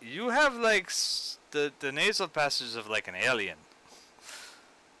you have, like, the nasal passages of, like, an alien.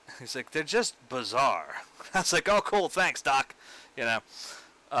 He's like, they're just bizarre. I was like, oh, cool, thanks, doc. You know.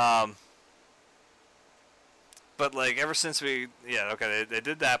 But, like, ever since we, yeah, okay, they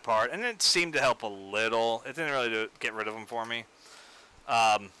did that part, and it seemed to help a little. It didn't really get rid of them for me.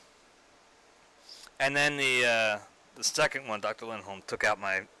 And then the second one, Dr. Lindholm, took out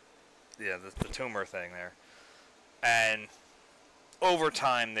my, the tumor thing there. And over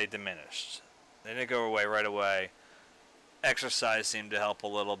time, they diminished. They didn't go away right away. Exercise seemed to help a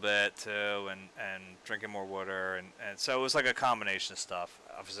little bit, too, and drinking more water. And so it was like a combination of stuff.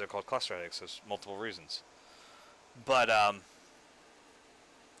 Obviously, they're called cluster headaches. There's multiple reasons. But,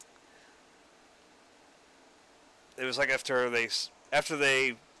 it was like after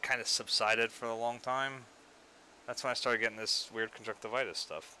they kind of subsided for a long time, that's when I started getting this weird conjunctivitis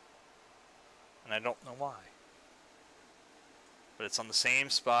stuff. And I don't know why. But it's on the same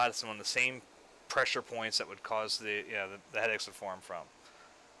spot, it's on the same pressure points that would cause the headaches to form from.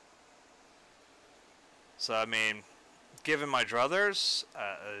 So, I mean, given my druthers,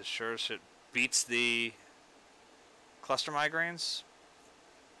 sure as shit beats the cluster migraines.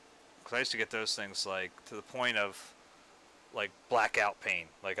 Because I used to get those things, like, to the point of, like, blackout pain.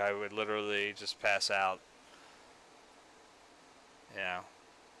 Like, I would literally just pass out. Yeah.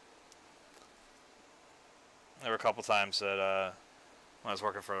 There were a couple times that, when I was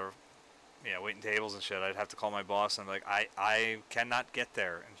working for, waiting tables and shit, I'd have to call my boss and be like, I cannot get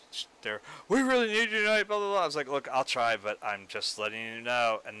there. And they're, we really need you tonight, blah, blah, blah. I was like, look, I'll try, but I'm just letting you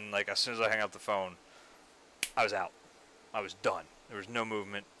know. And, like, as soon as I hang up the phone, I was out. I was done. There was no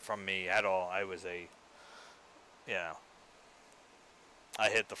movement from me at all. I was I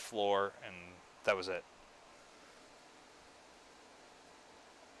hit the floor, and that was it.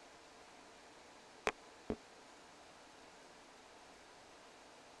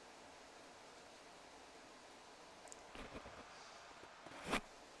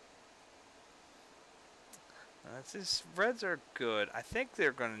 These reds are good. I think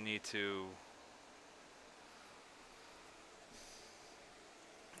they're going to need to...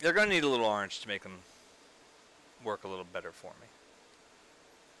 They're going to need a little orange to make them work a little better for me.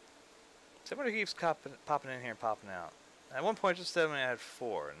 Somebody keeps popping in here and popping out. At one point, just said when I had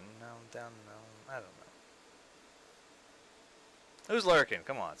 4, and now I'm down. No, I don't know. Who's lurking?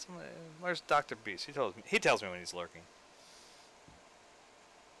 Come on. Where's Dr. Beast? He tells me when he's lurking.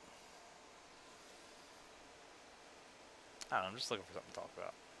 I don't know. I'm just looking for something to talk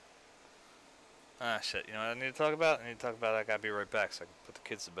about. Ah, shit. You know what I need to talk about? I need to talk about I gotta be right back so I can put the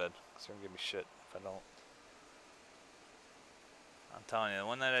kids to bed. Because they're gonna give me shit if I don't. I'm telling you, the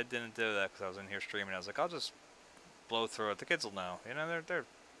one night I didn't do that because I was in here streaming. I was like, I'll just blow through it. The kids will know. You know,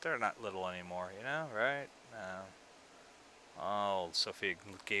 they're not little anymore. You know, right? No. Oh, Sophia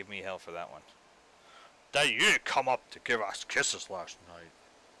gave me hell for that one. Daddy, you didn't come up to give us kisses last night.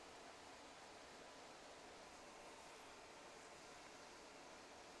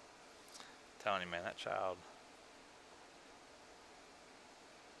 I'm telling you, man, that child.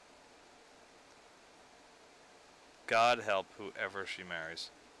 God help whoever she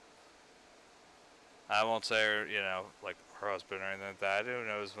marries. I won't say her, you know, like her husband or anything like that. Who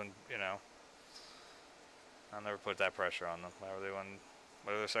knows when, you know. I'll never put that pressure on them.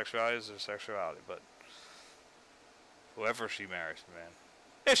 Whatever their sexuality is, their sexuality. But whoever she marries, man.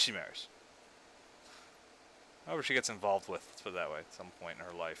 If she marries. Whoever she gets involved with, let's put it that way, at some point in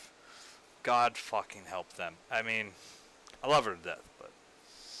her life. God fucking help them. I mean, I love her to death, but...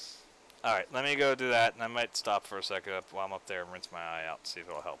 Alright, let me go do that, and I might stop for a second while I'm up there and rinse my eye out, see if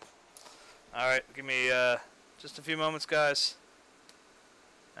it'll help. Alright, give me just a few moments, guys.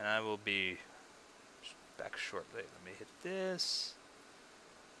 And I will be back shortly. Let me hit this.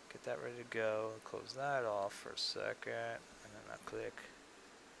 Get that ready to go. Close that off for a second. And then I'll click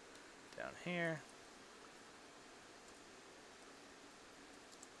down here.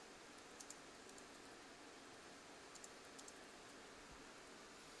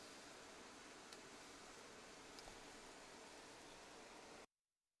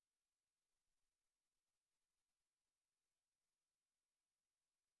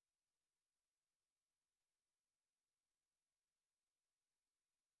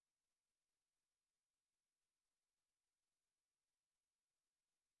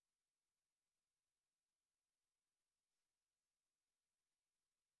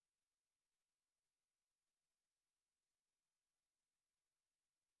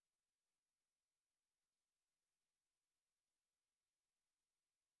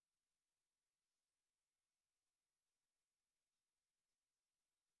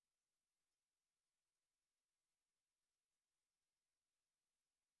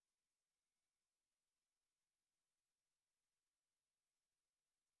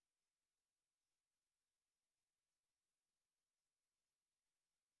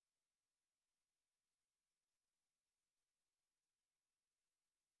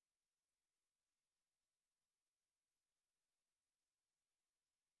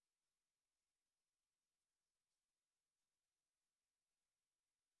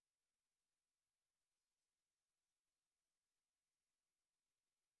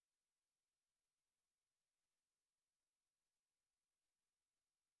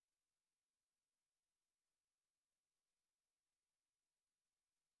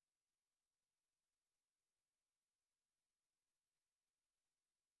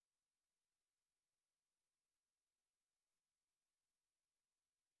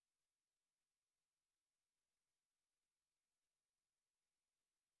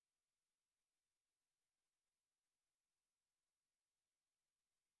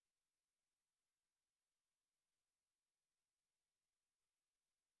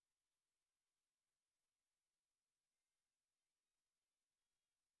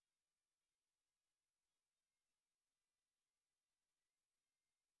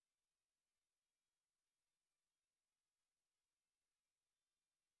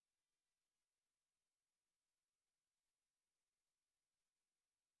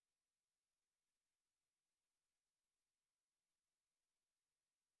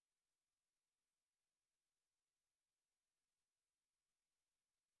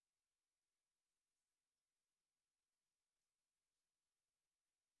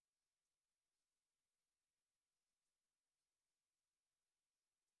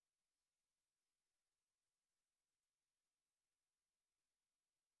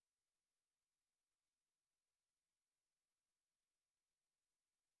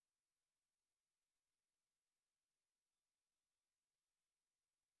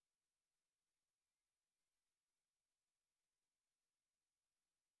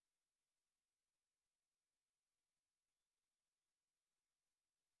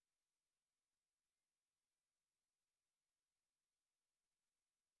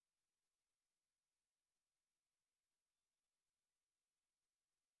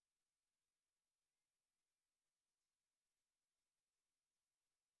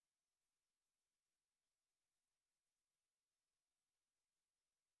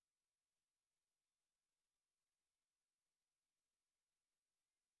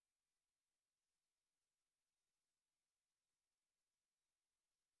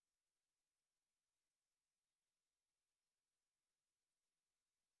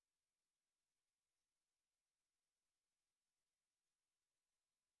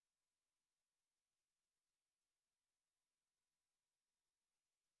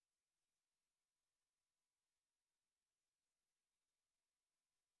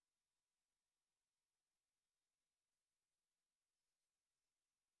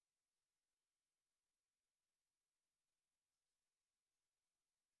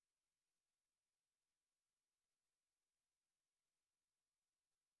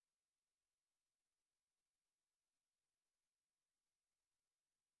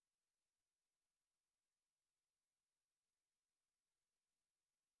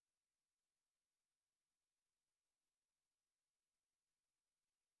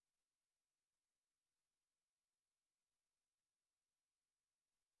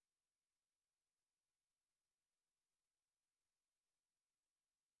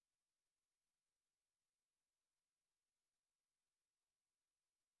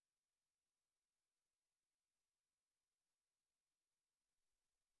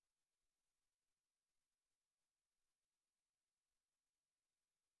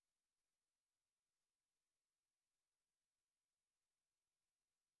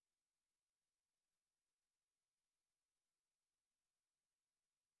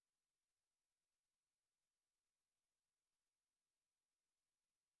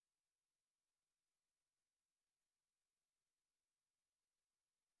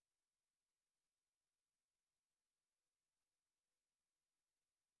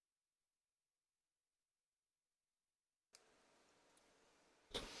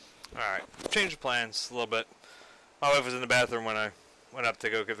 Alright, change of plans a little bit. My wife was in the bathroom when I went up to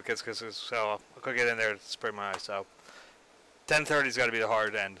go give the kids kisses, so I couldn't get in there to spray my eyes, so 10:30's got to be the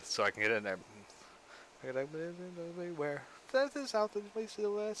hard end, so I can get in there. I gotta where? South is south, and place to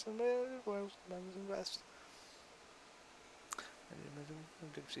the west, and west, and west.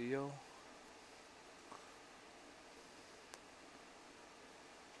 CEO.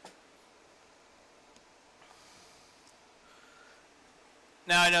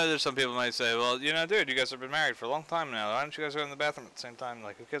 Now I know there's some people might say, well, you know, dude, you guys have been married for a long time now. Why don't you guys go in the bathroom at the same time?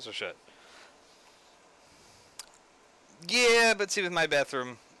 Like, who gives a shit? Yeah, but see, with my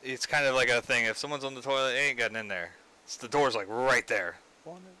bathroom, it's kind of like a thing. If someone's on the toilet, they ain't getting in there. The door's like right there.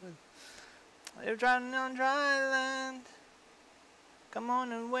 You're drowning on dry land. Come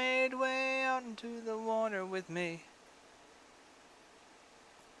on and wade way out into the water with me.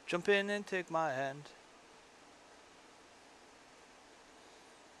 Jump in and take my hand.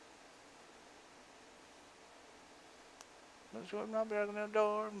 I'm not breaking the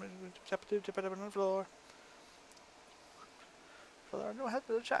door. Tap it up on the floor. I don't have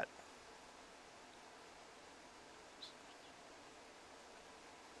to chat.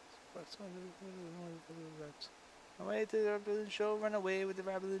 Away to the rambling show, run away with the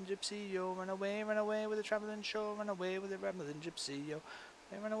rambling gypsy, yo. Run away with the traveling show, run away with the rambling gypsy, yo.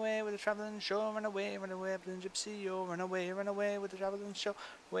 Run away with the traveling show, run away with the gypsy, yo. Run away with the traveling show,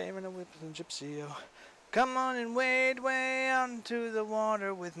 run away with the gypsy, yo. Come on and wade way out into the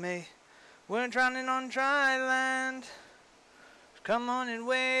water with me. We're drowning on dry land. Come on and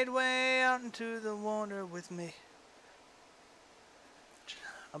wade way out into the water with me.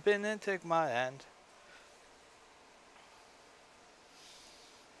 Jump in and take my hand.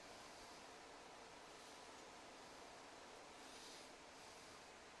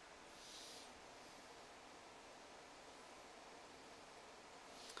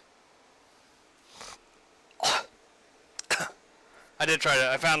 I did try to,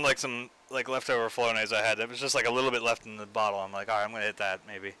 I found like some like leftover Flonase I had. It was just like a little bit left in the bottle. I'm like, alright, I'm gonna hit that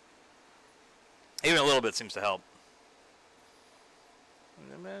maybe. Even a little bit seems to help.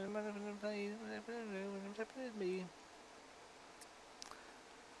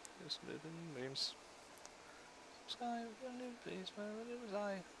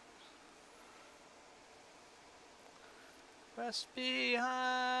 Rest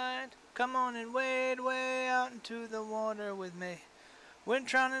behind. Come on and wade way out into the water with me. We're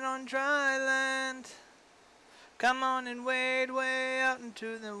drowning on dry land. Come on and wade way out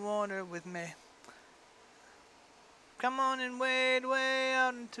into the water with me. Come on and wade way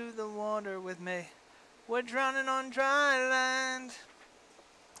out into the water with me. We're drowning on dry land.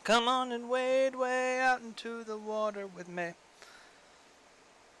 Come on and wade way out into the water with me.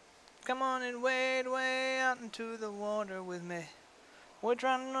 Come on and wade way out into the water with me. We're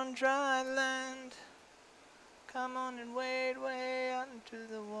drowning on dry land. Come on and wade way out into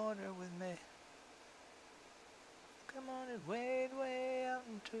the water with me. Come on and wade way out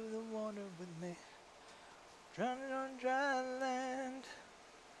into the water with me. Drowning on dry land.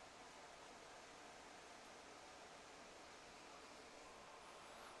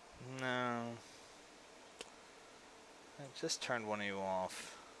 No. I just turned one of you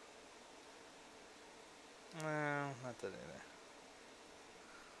off. No, not that either.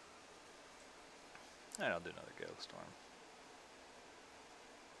 Alright, I'll do another Gale Storm.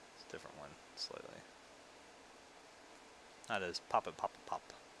 It's a different one, slightly. That is pop it, pop it, pop.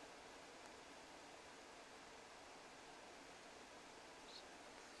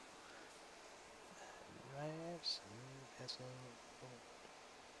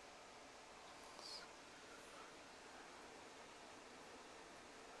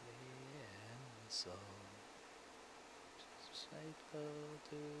 So faithful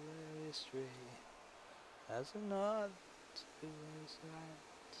to history as a nod to his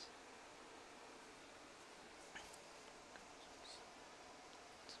right.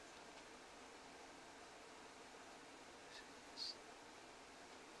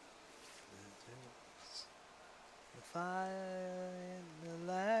 The fire in the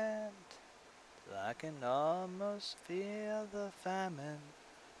land, I can almost feel the famine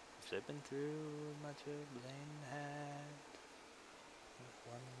slipping through my trembling hand with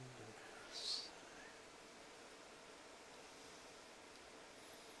wonders.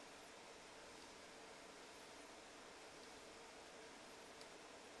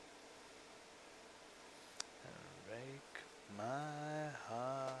 And break my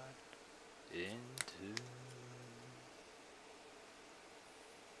heart into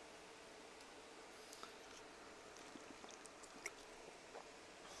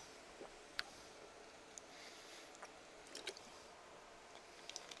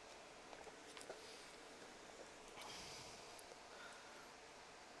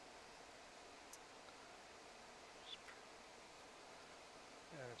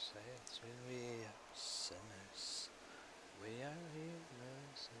say it's we are sinners. We are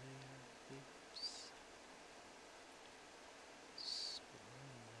healers, we are thieves.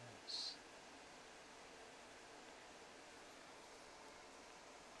 Spinners.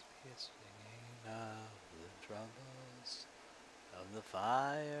 It's singing of the troubles of the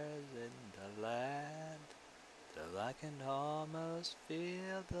fires in the land, till I can almost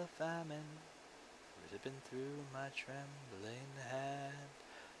feel the famine ripping through my trembling hand.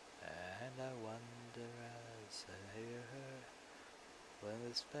 And I wonder as I hear her, will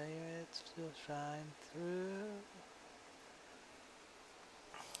the spirit still shine through?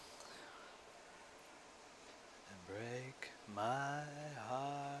 And break my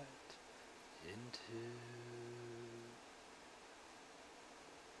heart in two.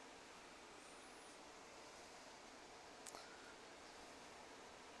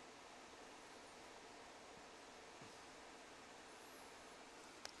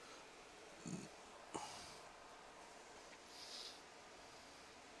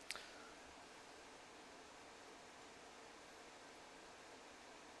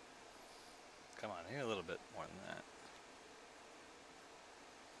 Come on, here a little bit more than that.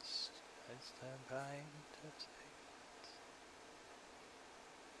 It's time trying to take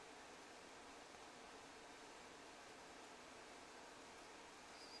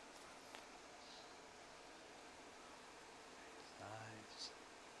nice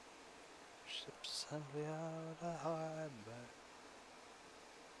ships simply out of harbor.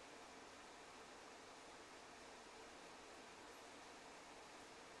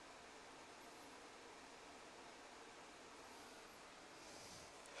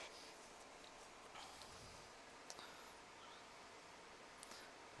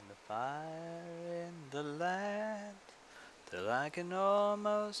 Fire in the land, till I can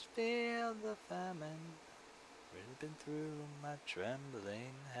almost feel the famine ripping through my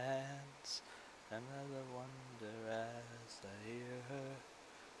trembling hands. And I wonder as I hear her,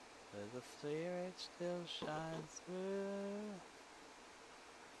 will the spirit still shine through?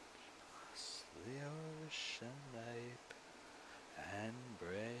 Cross the ocean deep and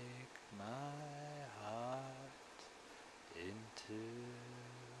break my heart in two.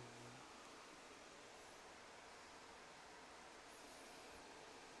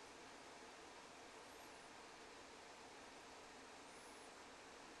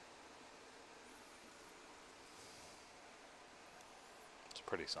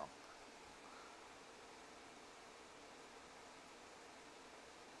 Pretty song.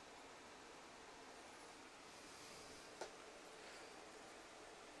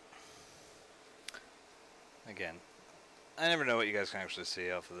 Again, I never know what you guys can actually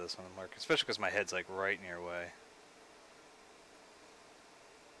see off of this one, Mark, especially because my head's like right in your way.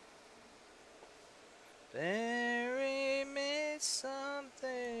 Bury me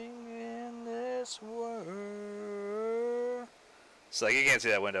something in this world. So like you can't see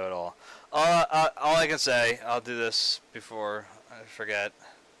that window at all. All I can say, I'll do this before I forget.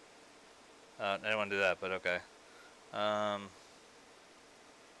 I didn't want to do that, but okay.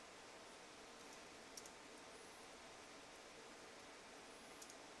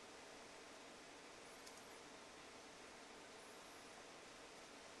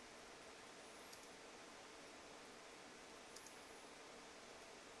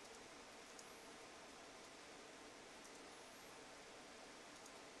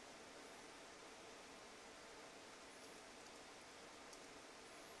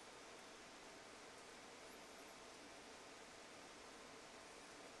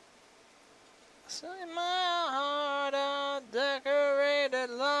 So in my heart I'll decorate it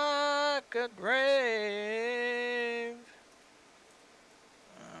like a grave.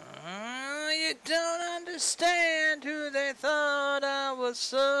 You don't understand who they thought I was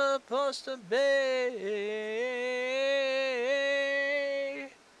supposed to be.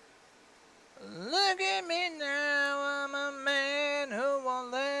 Look at me now, I'm a man who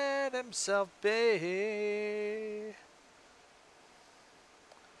won't let himself be.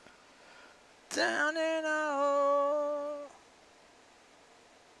 Down in a hole,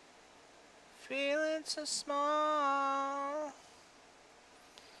 feeling so small.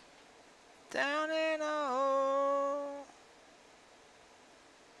 Down in a hole,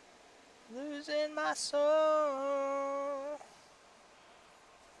 losing my soul.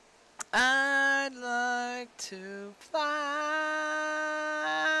 I'd like to fly,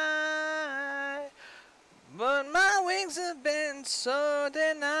 but my wings have been so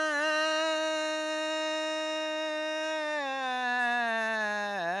denied.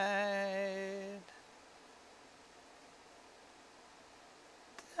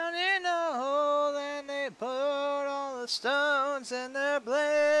 Down in a hole and they put all the stones in their place.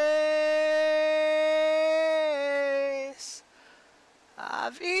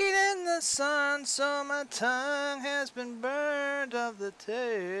 I've eaten the sun, so my tongue has been burned of the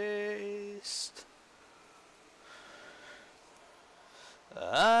taste.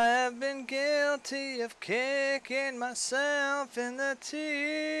 I have been guilty of kicking myself in the teeth.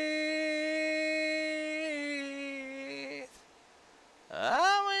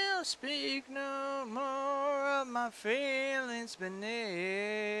 I will speak no more of my feelings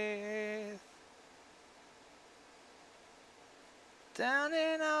beneath. Down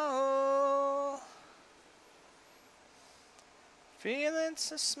in a hole, feeling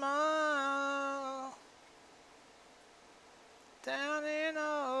so small. Down in a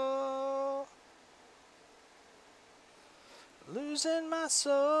hole, losing my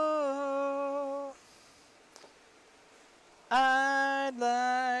soul. I'd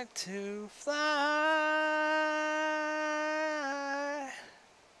like to fly,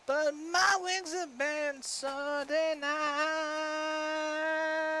 but my wings have been so denied.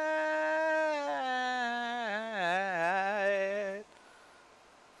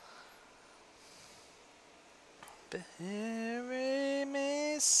 Bury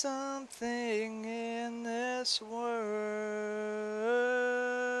me something in this world.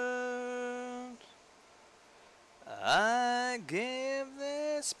 I give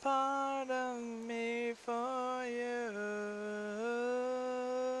this part of me for you.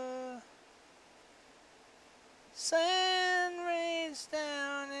 Sun rays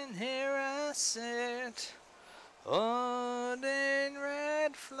down and here I sit, holding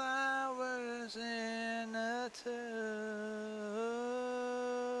red flowers in a tube.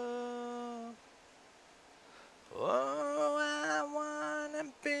 Oh, I wanna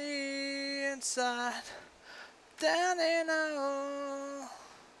be inside, down in a hole,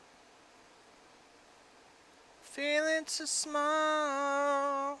 feeling so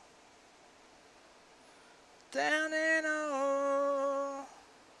small. Down in a hole,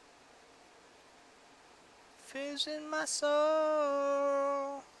 fears in my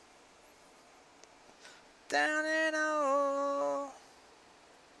soul. Down in a hole,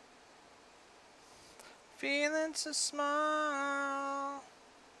 feeling so small.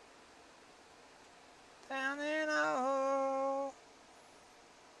 Down in a hole,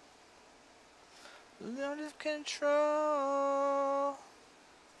 out of control.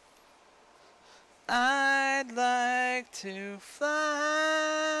 I'd like to fly,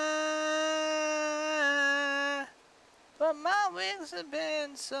 but my wings have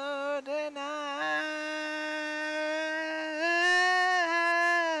been so denied.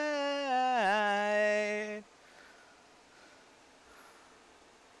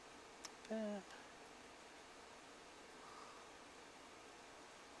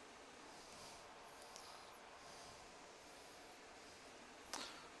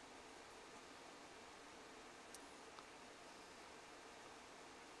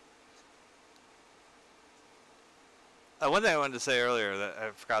 One thing I wanted to say earlier that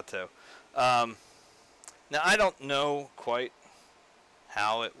I forgot to. Now, I don't know quite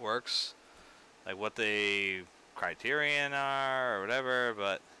how it works, like what the criterion are or whatever,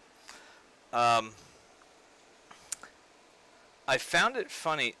 but I found it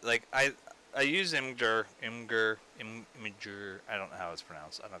funny. Like, I use Imager, I don't know how it's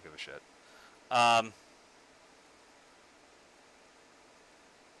pronounced. I don't give a shit. I'm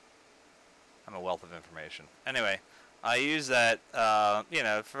a wealth of information. Anyway. I use that, you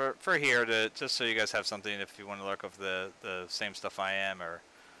know, for here to just so you guys have something if you want to look up the same stuff I am, or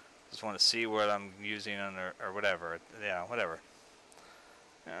just want to see what I'm using or whatever. Yeah, whatever.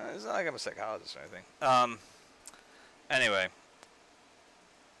 It's not like I'm a psychologist or anything. Anyway,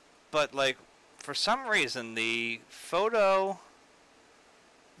 but like for some reason the photo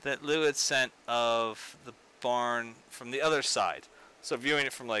that Lou had sent of the barn from the other side, so viewing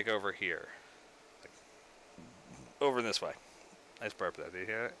it from like over here. Over in this way. Nice burp there. Did you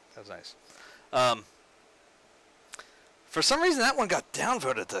hear it? That was nice. For some reason, that one got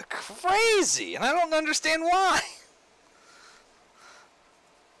downvoted to crazy, and I don't understand why.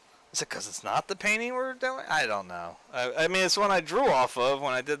 Is it because it's not the painting we're doing? I don't know. I mean, it's one I drew off of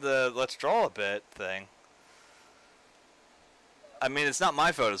when I did the Let's Draw a Bit thing. I mean, it's not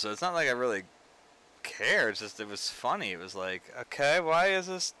my photo, so it's not like I really care. It's just, it was funny. It was like, okay, why is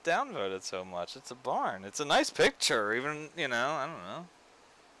this downvoted so much? It's a barn. It's a nice picture, even, you know, I don't know.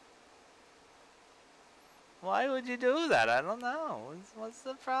 Why would you do that? I don't know. What's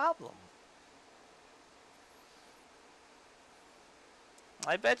the problem?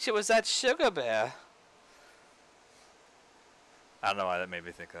 I bet you it was that sugar bear. I don't know why that made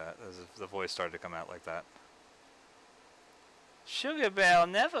me think that. The voice started to come out like that. Sugar Bear will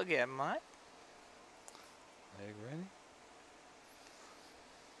never get mine. Are you ready?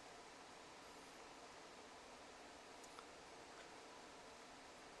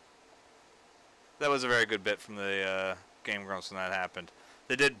 That was a very good bit from the Game Grumps when that happened.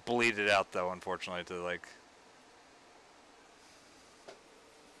 They did bleed it out though, unfortunately, to like.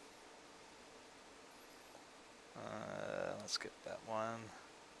 Let's skip that one.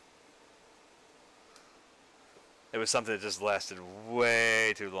 It was something that just lasted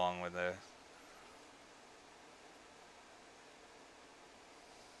way too long with the.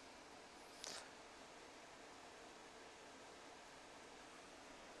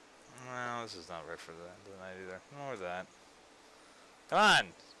 No, this is not right for the night either. Nor that. Come on!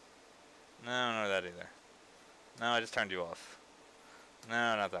 No, nor that either. No, I just turned you off.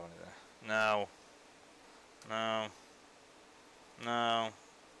 No, not that one either. No. No. No.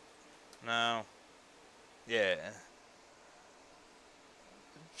 No. Yeah.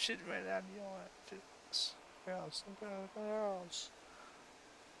 Shit right out of your ass. Girls.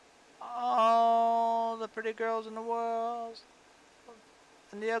 All the pretty girls in the world.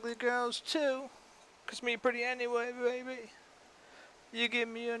 And the ugly girls too. 'Cause me pretty anyway, baby. You give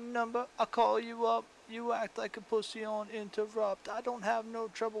me your number, I call you up. You act like a pussy on interrupt. I don't have no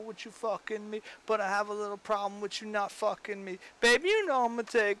trouble with you fucking me, but I have a little problem with you not fucking me. Baby, you know I'ma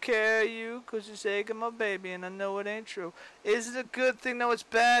take care of you, 'cause you're taking my baby and I know it ain't true. Is it a good thing? No, it's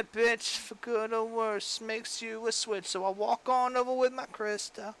bad, bitch. For good or worse, makes you a switch. So I walk on over with my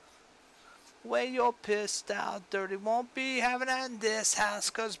Krista. Way you're pissed out, dirty won't be having it in this house,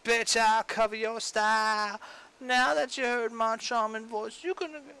 'cause bitch, I'll cover your style. Now that you heard my charming voice, you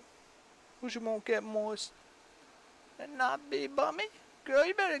can, wish you won't get moist and not be bummy. Girl,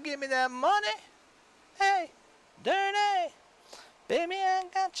 you better give me that money. Hey, dirty, baby, I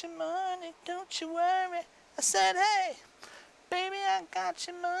got your money, don't you worry. I said, hey, baby, I got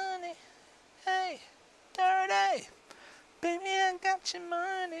your money. Hey, dirty, baby, I got your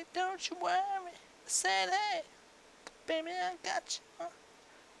money, don't you worry. I said, hey, baby, I got your money.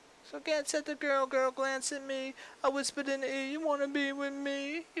 So glance at the girl, glance at me. I whispered in the ear, you wanna be with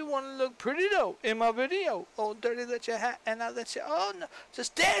me? You wanna look pretty though, in my video. Oh, dirty, let your hat, and I let you, oh no.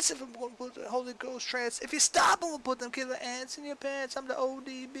 Just dance if I'm gonna put the Holy Ghost trance. If you stop, I'm gonna put them killer ants in your pants. I'm the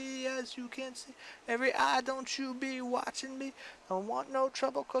ODB, as you can see. Every eye, don't you be watching me. Don't want no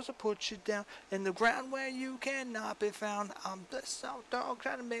trouble, 'cause I put you down in the ground where you cannot be found. I'm this out dog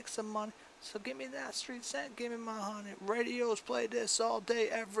trying to make some money. So give me that street scent, give me my honey. Radios play this all day,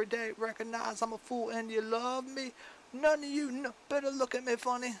 every day. Recognize I'm a fool and you love me. None of you know, better look at me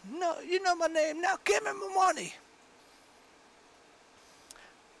funny. No, you know my name, now give me my money.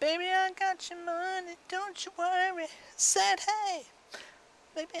 Baby, I got your money, don't you worry. Said, hey,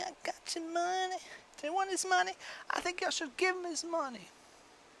 baby, I got your money. Do you want his money? I think y'all should give him his money.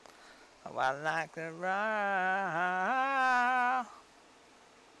 Oh, I like the ride.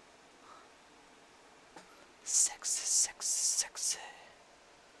 Sexy, sexy, sexy.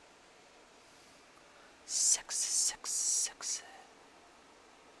 Sexy, sexy, sexy.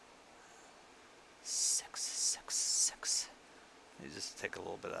 Sexy, sexy, sexy. You just take a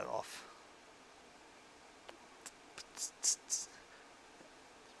little bit of that off.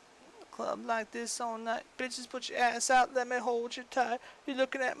 Club like this all night. Bitches, put your ass out, let me hold you tight. You're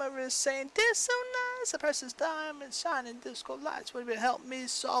looking at my wrist saying, this so nice. The precious diamond shining disco lights. Will you help me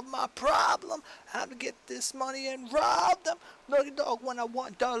solve my problem? How to get this money and rob them? Lucky dog when I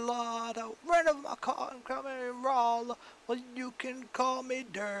want the lotto. Run over my car and come and roll. Well, you can call me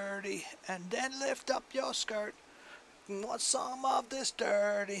dirty and then lift up your skirt. Want some of this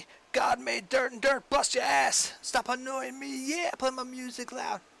dirty? God made dirt and dirt bust your ass. Stop annoying me, yeah. Play my music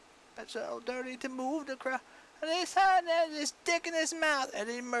loud. That's so dirty to move the crowd. And he's had this dick in his mouth.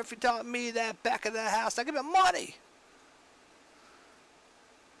 Eddie Murphy taught me that back of the house. I give him money.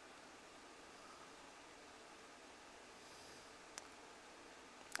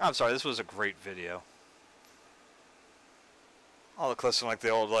 I'm sorry, this was a great video. All the clips from like the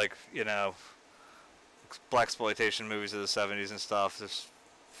old, like, you know, blaxploitation movies of the 70s and stuff. Just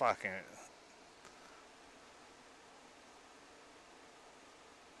fucking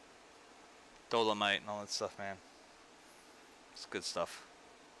Dolomite and all that stuff, man. It's good stuff.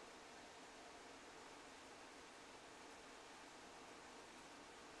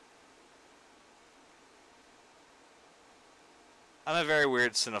 I'm a very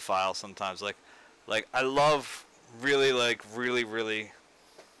weird cinephile sometimes. Like I love really like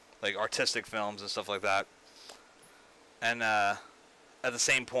artistic films and stuff like that. And at the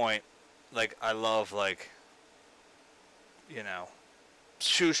same point, like I love like, you know,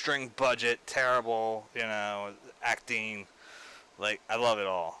 shoestring budget, terrible, you know, acting, Like, I love it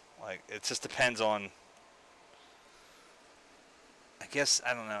all. Like, it just depends on, I guess,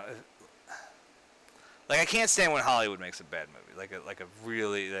 I don't know. Like, I can't stand when Hollywood makes a bad movie. Like a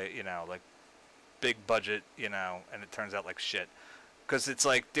really, you know, like, big budget, you know, and it turns out like shit. Because it's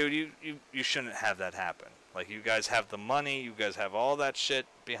like, dude, you shouldn't have that happen. Like, you guys have the money, you guys have all that shit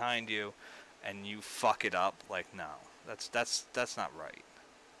behind you, and you fuck it up. Like, no. That's not right.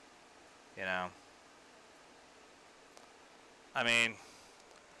 You know? I mean,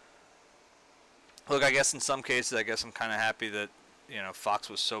 look, I guess in some cases, I guess I'm kind of happy that, you know, Fox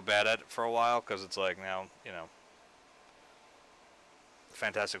was so bad at it for a while, because it's like now, you know,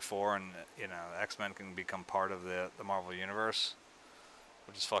 Fantastic Four and, you know, X-Men can become part of the Marvel Universe,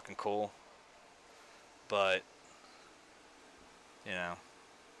 which is fucking cool. But, you know,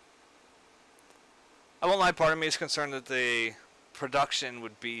 I won't lie, part of me is concerned that the production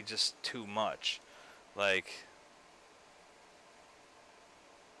would be just too much. Like,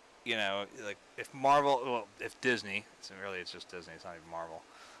 you know, like, if Marvel, well, if Disney, so really it's just Disney, it's not even Marvel,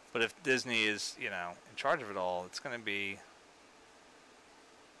 but if Disney is, you know, in charge of it all, it's going to be,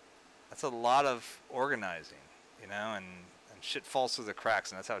 that's a lot of organizing, you know, and shit falls through the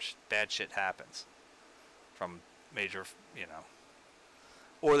cracks, and that's how bad shit happens from major, you know,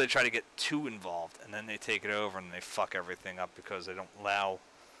 or they try to get too involved, and then they take it over, and they fuck everything up because they don't allow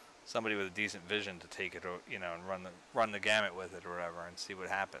somebody with a decent vision to take it, you know, and run the gamut with it or whatever, and see what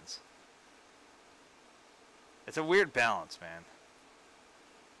happens. It's a weird balance, man.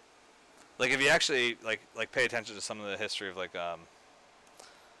 Like, if you actually like pay attention to some of the history of like the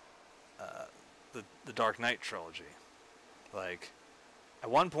Dark Knight trilogy, like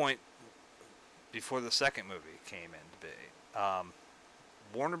at one point before the second movie came into being,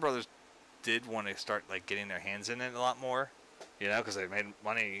 Warner Brothers did want to start like getting their hands in it a lot more. You know, because they made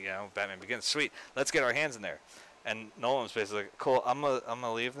money, you know, Batman Begins. Sweet, let's get our hands in there. And Nolan was basically like, cool, I'm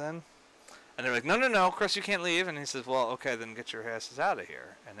gonna leave then. And they're like, no, Chris, you can't leave. And he says, well, okay, then get your asses out of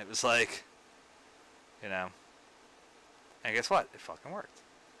here. And it was like, you know, and guess what? It fucking worked.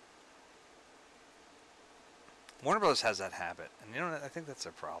 Warner Bros. Has that habit. And, you know, I think that's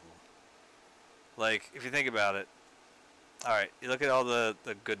a problem. Like, if you think about it, all right, you look at all the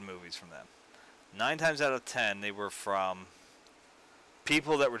good movies from them. 9 times out of 10, they were from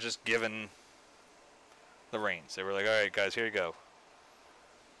people that were just given the reins. They were like, all right, guys, here you go.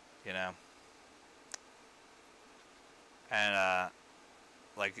 You know? And,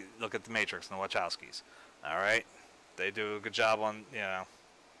 like, look at The Matrix and the Wachowskis. All right? They do a good job on, you know,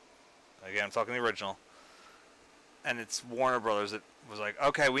 again, I'm talking the original. And it's Warner Brothers that was like,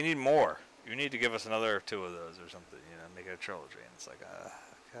 okay, we need more. You need to give us another 2 of those or something, you know, make it a trilogy. And it's like, okay,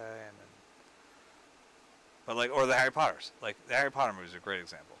 and then... But, like, or the Harry Potters. Like, the Harry Potter movies are a great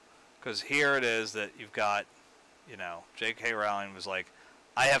example. Because here it is that you've got, you know, J.K. Rowling was like,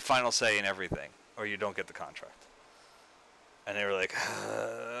 I have final say in everything, or you don't get the contract. And they were like,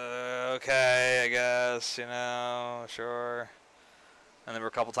 okay, I guess, you know, sure. And there were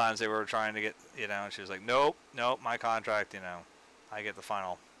a couple times they were trying to get, you know, and she was like, nope, my contract, you know, I get the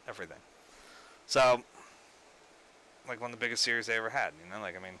final everything. So, like, one of the biggest series they ever had, you know,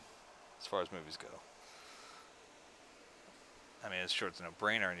 like, I mean, as far as movies go. I mean, it's sure it's a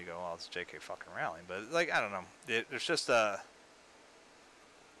no-brainer, and you go, well, it's J.K. fucking Rowling. But, like, I don't know. There's just there's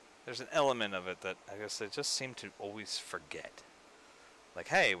an element of it that I guess they just seem to always forget. Like,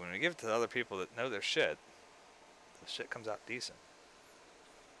 hey, when we give it to the other people that know their shit, the shit comes out decent.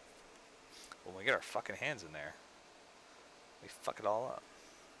 When we get our fucking hands in there, we fuck it all up.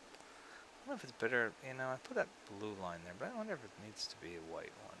 I don't know if it's better, you know, I put that blue line there, but I wonder if it needs to be a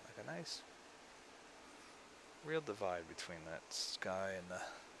white one. Like a nice... real divide between that sky and the... I'm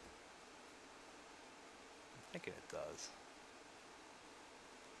thinking it does.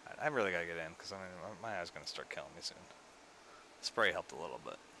 I really gotta get in, because I mean, my eye's gonna start killing me soon. The spray helped a little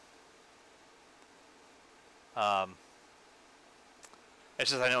bit.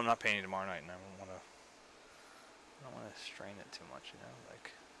 It's just I know I'm not painting tomorrow night, and I don't want to strain it too much, you know?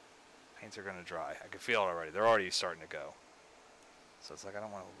 Like, paints are gonna dry. I can feel it already. They're already starting to go. So it's like I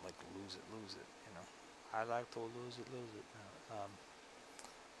don't want to, like, lose it, you know? I like to lose it. No,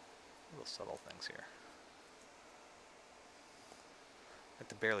 little subtle things here. Like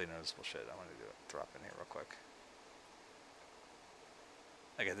the barely noticeable shit. I want to drop in here real quick.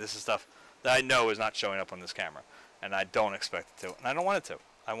 Again, this is stuff that I know is not showing up on this camera, and I don't expect it to, and I don't want it to.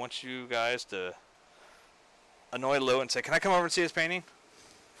 I want you guys to annoy Lou and say, "Can I come over and see his painting?"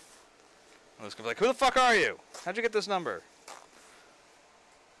 And Lou's gonna be like, "Who the fuck are you? How'd you get this number?"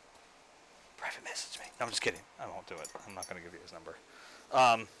 Private message me. No, I'm just kidding. I won't do it. I'm not gonna give you his number.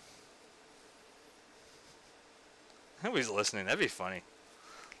 Nobody's listening. That'd be funny.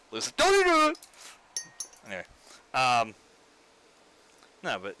 Listen, don't do it. Anyway,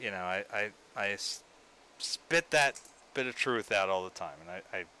 no, but you know, I spit that bit of truth out all the time, and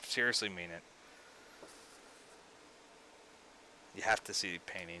I seriously mean it. You have to see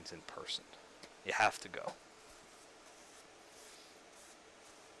paintings in person. You have to go.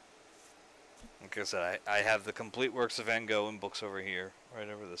 Like I said, I have the complete works of Van Gogh in books over here, right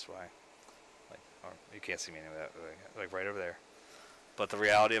over this way. Like, or you can't see me any of that way, like right over there. But the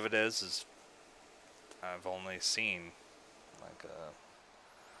reality of it is I've only seen like I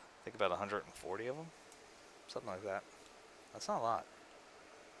think about 140 of them, something like that. That's not a lot.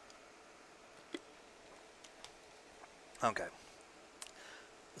 Okay.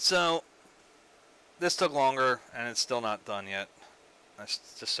 So this took longer, and it's still not done yet. There's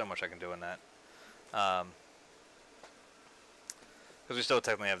just so much I can do in that. Because we still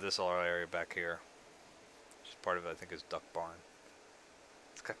technically have this whole area back here, which is part of it, I think, is duck barn.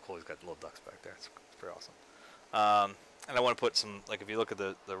 It's kind of cool. He's got little ducks back there. It's pretty awesome. And I want to put some, like, if you look at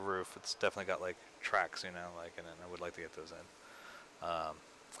the roof, it's definitely got like tracks, you know, like, and I would like to get those in.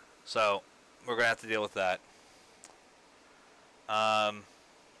 So we're gonna have to deal with that.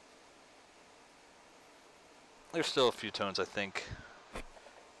 There's still a few tones, I think,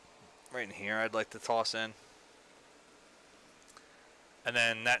 right in here I'd like to toss in. And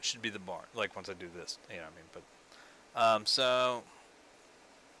then that should be the barn, like once I do this, you know what I mean? But, so,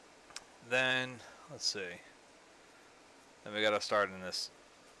 then, let's see. Then we gotta start in this.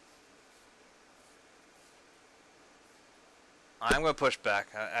 I'm gonna push back.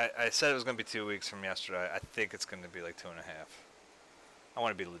 I said it was gonna be 2 weeks from yesterday. I think it's gonna be like 2.5. I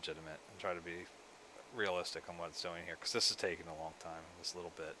want to be legitimate and try to be realistic on what it's doing here, because this is taking a long time, this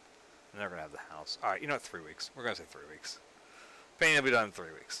little bit. And they're gonna have the house. All right, you know what? 3 weeks. We're gonna say 3 weeks. Painting will be done in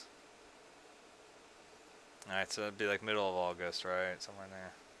 3 weeks. All right, so it'd be like middle of August, right? Somewhere in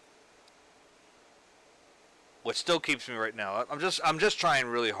there. Which still keeps me right now. I'm just trying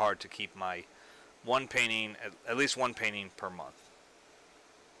really hard to keep my one painting, at least one painting per month.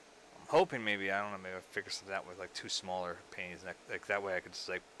 I'm hoping maybe, I don't know, maybe I figure something out with like 2 smaller paintings, like that way I could just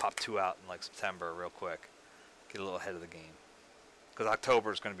like pop 2 out in like September real quick, get a little ahead of the game. Because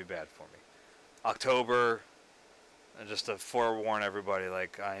October is going to be bad for me. October, and just to forewarn everybody,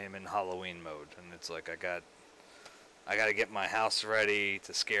 like I am in Halloween mode, and it's like I got to get my house ready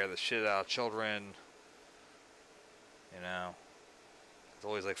to scare the shit out of children. You know, it's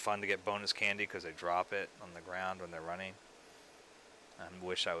always like fun to get bonus candy because they drop it on the ground when they're running. I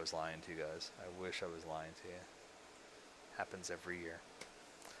wish I was lying to you guys. I wish I was lying to you. Happens every year.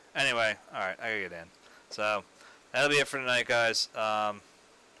 Anyway, alright, I gotta get in. So, that'll be it for tonight, guys.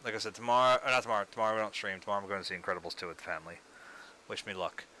 Like I said, tomorrow we don't stream. Tomorrow we're going to see Incredibles 2 with the family. Wish me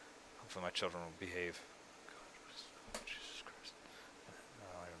luck. Hopefully my children will behave. God, Jesus Christ. No,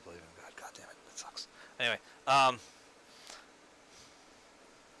 I don't even believe in God. God damn it, that sucks. Anyway,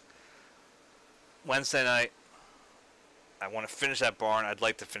 Wednesday night, I want to finish that barn. I'd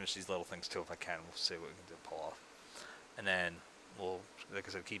like to finish these little things too if I can. We'll see what we can do, pull off. And then we'll, like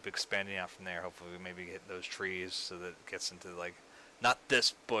I said, keep expanding out from there. Hopefully we maybe get those trees so that it gets into, like, not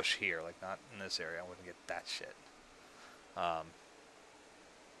this bush here, like not in this area. I wouldn't get that shit.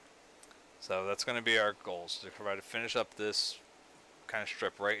 So that's going to be our goals, to try to finish up this kind of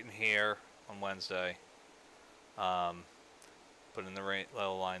strip right in here on Wednesday. Put in the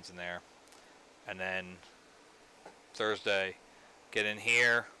little lines in there. And then Thursday, get in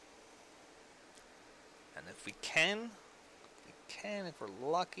here. And if we can, if we're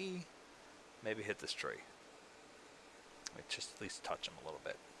lucky, maybe hit this tree. Like just at least touch him a little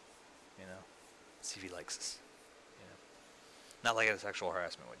bit, you know, see if he likes us, you know, not like a sexual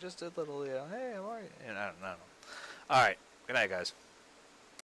harassment, just a little, you know, hey, how are you? And I don't know. All right, good night, guys.